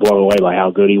us. We were blown away by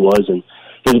how good he was and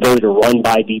his ability to run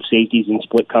by deep safeties and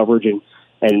split coverage and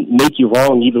make you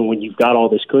wrong even when you've got all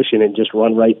this cushion and just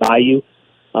run right by you.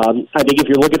 I think if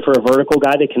you're looking for a vertical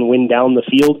guy that can win down the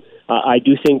field, I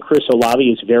do think Chris Olave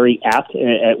is very apt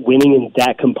at winning in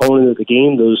that component of the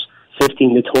game, those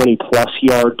 15 to 20-plus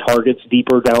yard targets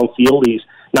deeper downfield. He's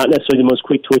not necessarily the most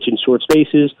quick twitch in short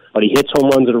spaces, but he hits home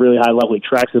runs at a really high level. He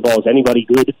tracks the ball as anybody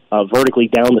good vertically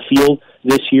down the field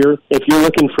this year. If you're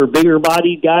looking for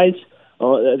bigger-bodied guys,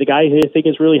 the guy who I think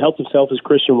has really helped himself is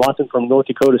Christian Watson from North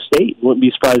Dakota State. Wouldn't be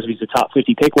surprised if he's a top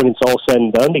 50 pick when it's all said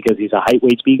and done because he's a height,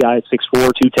 weight, speed guy at 6'4",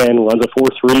 210, runs a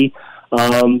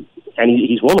 4.3. And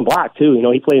he's willing to block, too. You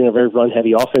know, he played in a very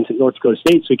run-heavy offense at North Dakota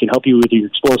State, so he can help you with your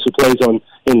explosive plays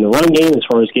in the run game as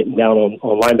far as getting down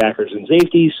on linebackers and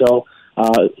safeties. So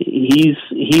he's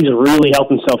really helped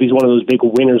himself. He's one of those big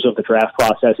winners of the draft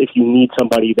process if you need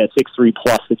somebody that's 6'3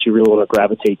 plus that you really want to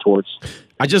gravitate towards.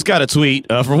 I just got a tweet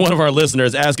from one of our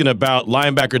listeners asking about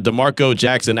linebacker DeMarco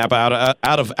Jackson out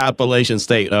of Appalachian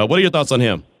State. What are your thoughts on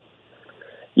him?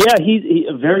 Yeah, he's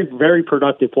a very, very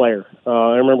productive player.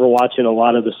 I remember watching a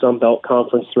lot of the Sun Belt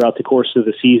Conference throughout the course of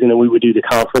the season, and we would do the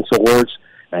conference awards.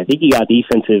 And I think he got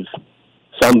Defensive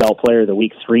Sun Belt Player of the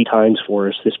Week 3 times for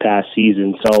us this past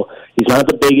season. So he's not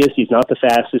the biggest, he's not the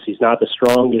fastest, he's not the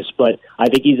strongest, but I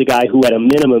think he's a guy who at a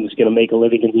minimum is going to make a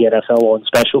living in the NFL on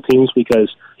special teams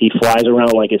because he flies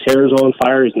around like his hair is on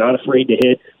fire. He's not afraid to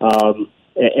hit.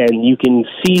 And you can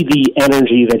see the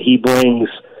energy that he brings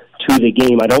to the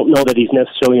game. I don't know that he's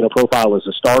necessarily going to profile as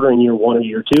a starter in year 1 or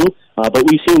year 2, but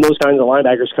we've seen those kinds of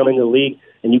linebackers come into the league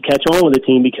and you catch on with the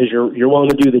team because you're willing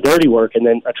to do the dirty work, and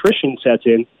then attrition sets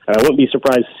in. And I wouldn't be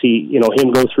surprised to see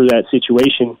him go through that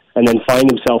situation and then find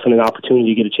himself in an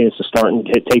opportunity to get a chance to start and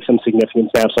take some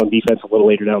significant snaps on defense a little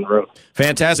later down the road.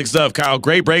 Fantastic stuff, Kyle.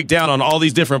 Great breakdown on all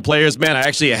these different players. Man, I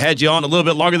actually had you on a little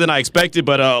bit longer than I expected,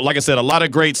 but like I said, a lot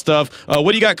of great stuff.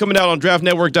 What do you got coming out on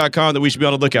draftnetwork.com that we should be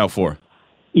on the lookout for?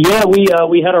 Yeah, we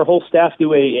had our whole staff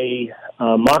do a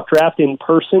mock draft in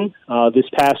person this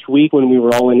past week when we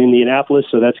were all in Indianapolis,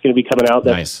 so that's going to be coming out.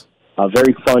 That's nice.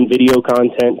 Very fun video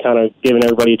content, kind of giving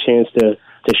everybody a chance to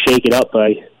shake it up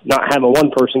by not having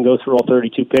one person go through all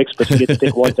 32 picks, but you get to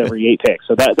pick once every 8 picks.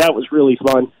 So that was really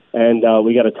fun, and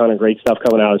we got a ton of great stuff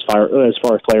coming out as far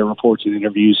as player reports and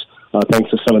interviews. Thanks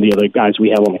to some of the other guys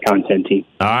we have on the content team.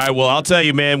 All right, well, I'll tell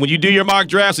you, man, when you do your mock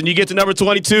drafts and you get to number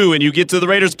 22 and you get to the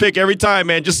Raiders pick every time,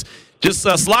 man, just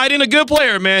slide in a good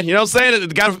player, man. You know what I'm saying?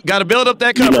 Got to build up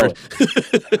that cupboard.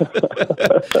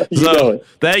 So,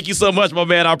 thank you so much, my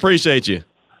man. I appreciate you.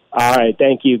 All right,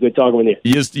 thank you. Good talking with you.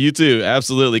 Yes, you too.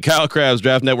 Absolutely. Kyle Krabs,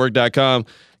 draftnetwork.com.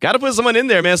 Got to put someone in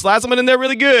there, man. Slide someone in there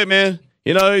really good, man.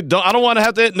 You know, I don't want to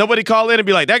have to nobody call in and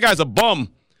be like, that guy's a bum.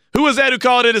 Who was that who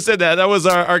called in and said that? That was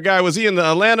our guy. Was he in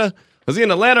Atlanta? Was he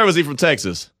in Atlanta or was he from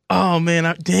Texas? Oh, man.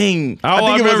 Dang. I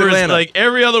think it was Atlanta. Like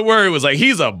every other word was like,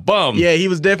 he's a bum. Yeah, he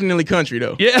was definitely country,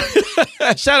 though. Yeah.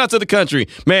 Shout out to the country.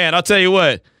 Man, I'll tell you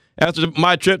what. After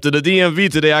my trip to the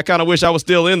DMV today, I kind of wish I was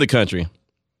still in the country.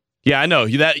 Yeah, I know.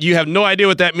 You have no idea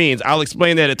what that means. I'll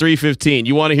explain that at 3:15.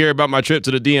 You want to hear about my trip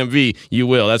to the DMV? You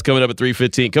will. That's coming up at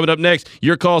 3:15. Coming up next,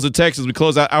 your calls and texts as we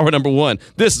close out hour number 1.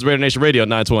 This is Raider Nation Radio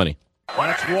 920.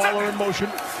 That's Waller in motion.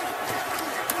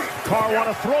 Carr want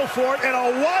to throw for it, and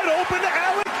a wide-open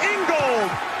Alec Ingold,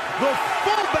 the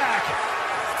fullback,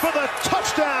 for the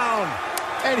touchdown.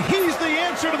 And he's the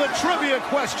answer to the trivia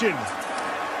question.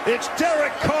 It's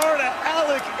Derek Carr to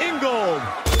Alec Ingold.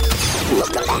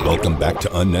 Welcome back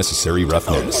to Unnecessary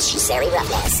Roughness.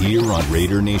 Here on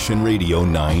Raider Nation Radio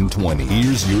 920.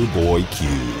 Here's your boy Q.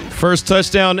 First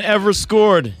touchdown ever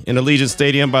scored in Allegiant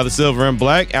Stadium by the Silver and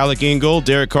Black. Alec Ingold,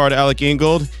 Derek Carr to Alec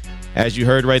Ingold. As you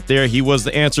heard right there, he was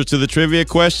the answer to the trivia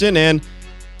question and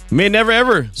may never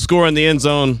ever score in the end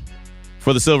zone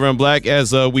for the Silver and Black.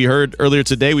 As we heard earlier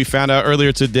today, we found out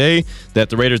earlier today that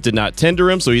the Raiders did not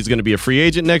tender him, so he's going to be a free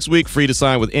agent next week, free to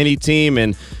sign with any team.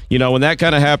 And, you know, when that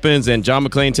kind of happens, and John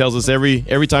McClain tells us every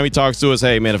time he talks to us,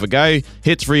 hey, man, if a guy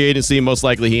hits free agency, most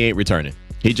likely he ain't returning.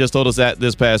 He just told us that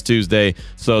this past Tuesday.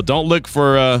 So don't look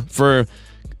for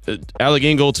Alec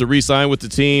Ingold to re-sign with the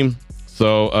team.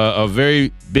 So a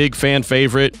very big fan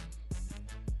favorite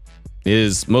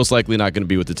is most likely not going to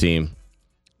be with the team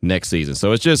next season.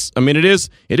 So it's just, I mean, it is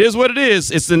what it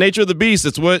is. It's the nature of the beast.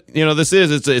 It's what, you know, this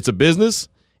is. It's a business.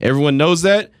 Everyone knows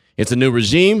that. It's a new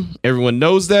regime. Everyone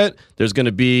knows that. There's going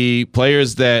to be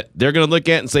players that they're going to look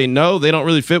at and say, no, they don't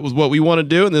really fit with what we want to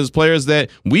do. And there's players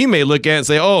that we may look at and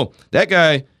say, oh, that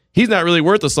guy, he's not really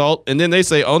worth the salt. And then they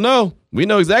say, oh, no, we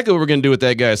know exactly what we're going to do with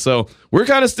that guy. So we're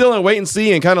kind of still in wait and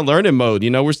see and kind of learning mode. You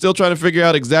know, we're still trying to figure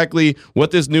out exactly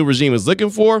what this new regime is looking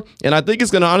for. And I think it's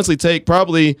going to honestly take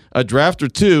probably a draft or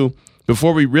two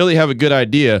before we really have a good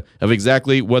idea of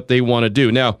exactly what they want to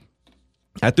do. Now,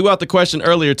 I threw out the question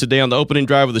earlier today on the opening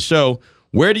drive of the show.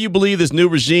 Where do you believe this new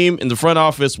regime in the front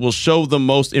office will show the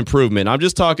most improvement? I'm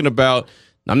not talking about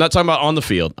on the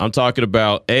field. I'm talking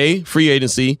about A, free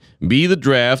agency, B, the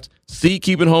draft, C,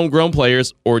 keeping homegrown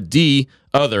players, or D,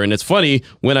 other. And it's funny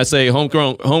when I say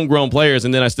homegrown players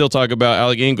and then I still talk about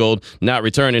Alec Ingold not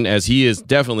returning, as he is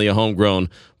definitely a homegrown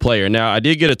player. Now, I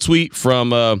did get a tweet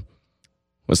from,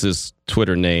 what's his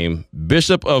Twitter name?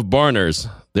 Bishop of Barners.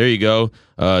 There you go.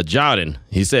 Jordan.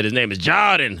 He said his name is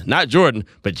Jordan, not Jordan,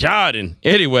 but Jordan.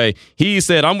 Anyway, he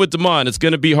said, I'm with Damon. It's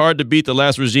going to be hard to beat the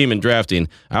last regime in drafting.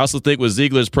 I also think with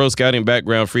Ziegler's pro scouting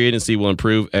background, free agency will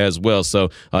improve as well. So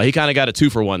he kind of got a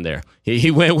 2-for-1 there.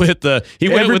 He went with the.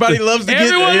 Everybody loves to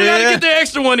everyone get. Got to get the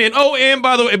extra one in. Oh, and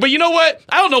by the way, but you know what?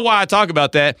 I don't know why I talk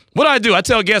about that. What I do, I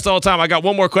tell guests all the time, I got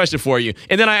one more question for you,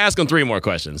 and then I ask them 3 more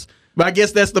questions. But I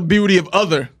guess that's the beauty of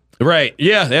other. Right.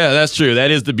 Yeah, that's true.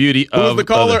 That is the beauty of Who's the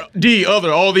caller? Other. D,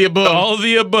 other, all the above. All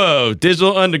the above.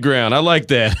 Digital Underground. I like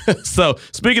that. So,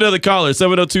 speaking of the caller,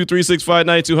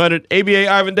 702-365-9200,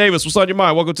 ABA Ivan Davis, what's on your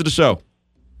mind? Welcome to the show.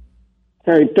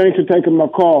 Hey, thanks for taking my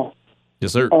call.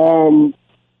 Yes, sir. I'm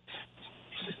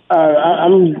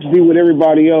be with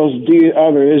everybody else, D,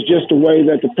 other. It's just the way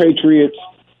that the Patriots,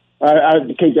 I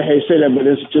hate to say that, but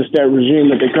it's just that regime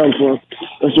that they come from.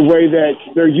 It's the way that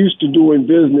they're used to doing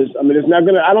business. I mean,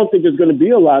 I don't think there's going to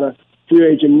be a lot of free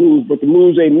agent moves, but the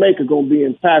moves they make are going to be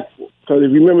impactful. Because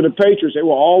if you remember the Patriots, they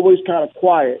were always kind of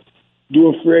quiet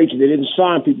doing free agent. They didn't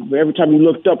sign people, but every time you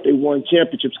looked up, they won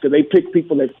championships because they picked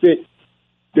people that fit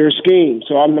their scheme.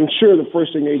 So I'm sure the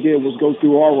first thing they did was go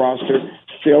through our roster,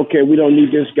 say, okay, we don't need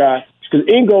this guy. Because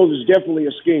Ingold is definitely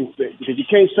a scheme fit, because you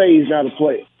can't say he's not a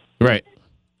player. Right.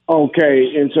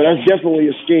 Okay, and so that's definitely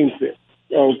a scheme fit.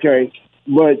 Okay,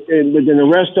 but then the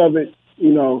rest of it,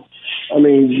 you know, I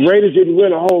mean, Raiders didn't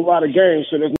win a whole lot of games,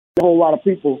 so there's not a whole lot of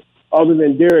people other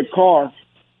than Derek Carr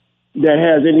that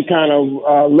has any kind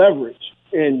of leverage.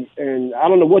 And I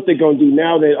don't know what they're going to do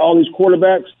now that all these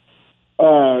quarterbacks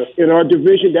in our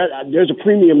division, that there's a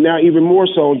premium now, even more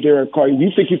so on Derek Carr. You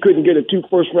think you couldn't get 2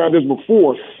 first-rounders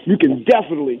before, you can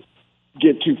definitely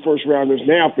get 2 first-rounders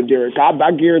now for Derek Carr.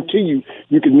 I guarantee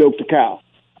you can milk the cow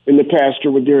in the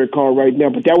pasture with Derek Carr right now.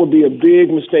 But that would be a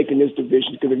big mistake in this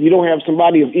division, because if you don't have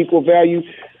somebody of equal value,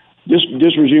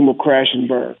 this regime will crash and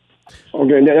burn.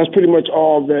 Okay, and that's pretty much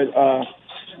all that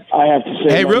I have to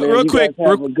say. Hey, real quick.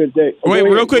 Have a good day. Wait,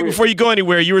 real quick before you go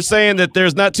anywhere, you were saying that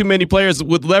there's not too many players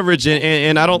with leverage,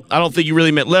 and I don't think you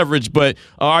really meant leverage, but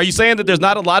are you saying that there's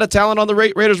not a lot of talent on the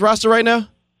Raiders roster right now?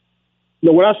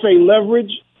 No, when I say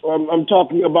leverage, I'm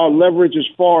talking about leverage as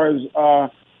far as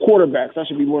quarterbacks. I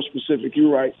should be more specific.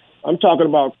 You're right. I'm talking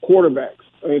about quarterbacks,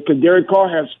 because Derek Carr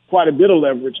has quite a bit of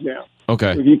leverage now.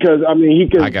 Okay. Because he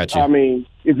can. I got you.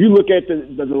 If you look at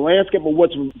the landscape of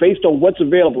what's based on what's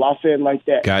available, I'll say it like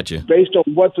that. Gotcha. Based on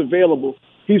what's available,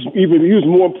 he's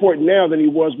more important now than he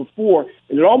was before,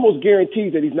 and it almost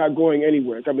guarantees that he's not going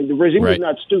anywhere. The regime is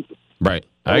not stupid. Right.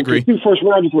 I agree. 2 first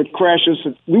rounders would crash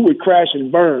us. We would crash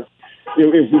and burn. I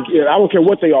don't care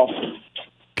what they offer.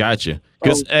 Gotcha.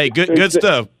 Good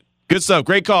stuff. Good stuff.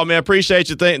 Great call, man. Appreciate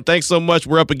you. Thanks so much.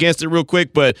 We're up against it real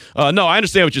quick, but no, I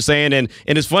understand what you're saying, and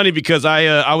it's funny because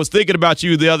I was thinking about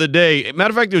you the other day. Matter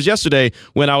of fact, it was yesterday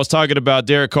when I was talking about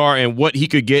Derek Carr and what he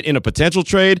could get in a potential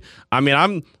trade.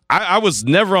 I was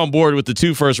never on board with the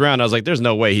 2 first round. I was like, there's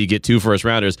no way he'd get 2 first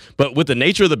rounders. But with the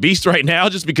nature of the beast right now,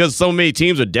 just because so many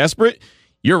teams are desperate,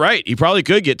 you're right. He probably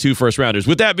could get 2 first rounders.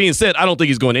 With that being said, I don't think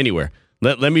he's going anywhere.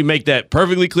 Let me make that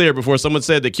perfectly clear before someone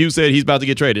said that Q said he's about to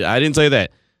get traded. I didn't say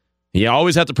that. You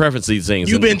always have to preference these things.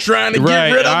 You've been trying to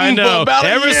get rid of him for about a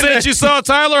year. Ever since you saw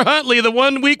Tyler Huntley the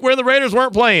one week where the Raiders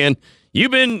weren't playing,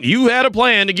 you had a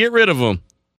plan to get rid of him.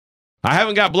 I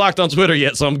haven't got blocked on Twitter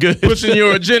yet, so I'm good. Pushing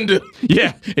your agenda.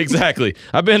 Yeah, exactly.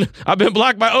 I've been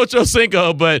blocked by Ocho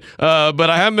Cinco, but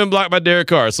I haven't been blocked by Derek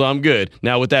Carr, so I'm good.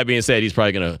 Now, with that being said, he's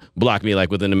probably gonna block me like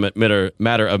within a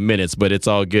matter of minutes, but it's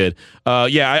all good.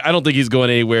 I don't think he's going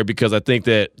anywhere because I think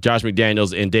that Josh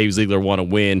McDaniels and Dave Ziegler want to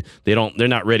win. They're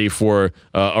not ready for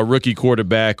a rookie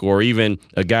quarterback or even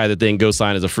a guy that they can go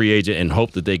sign as a free agent and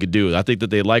hope that they could do it. I think that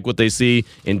they like what they see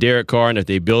in Derek Carr, and if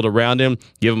they build around him,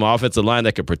 give him an offensive line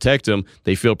that could protect him,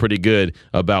 they feel pretty good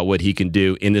about what he can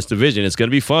do in this division. It's going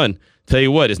to be fun. Tell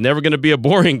you what, it's never going to be a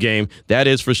boring game. That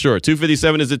is for sure.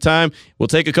 2:57 is the time. We'll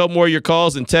take a couple more of your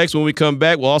calls and texts when we come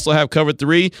back. We'll also have Cover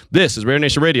 3. This is Raider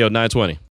Nation Radio 920.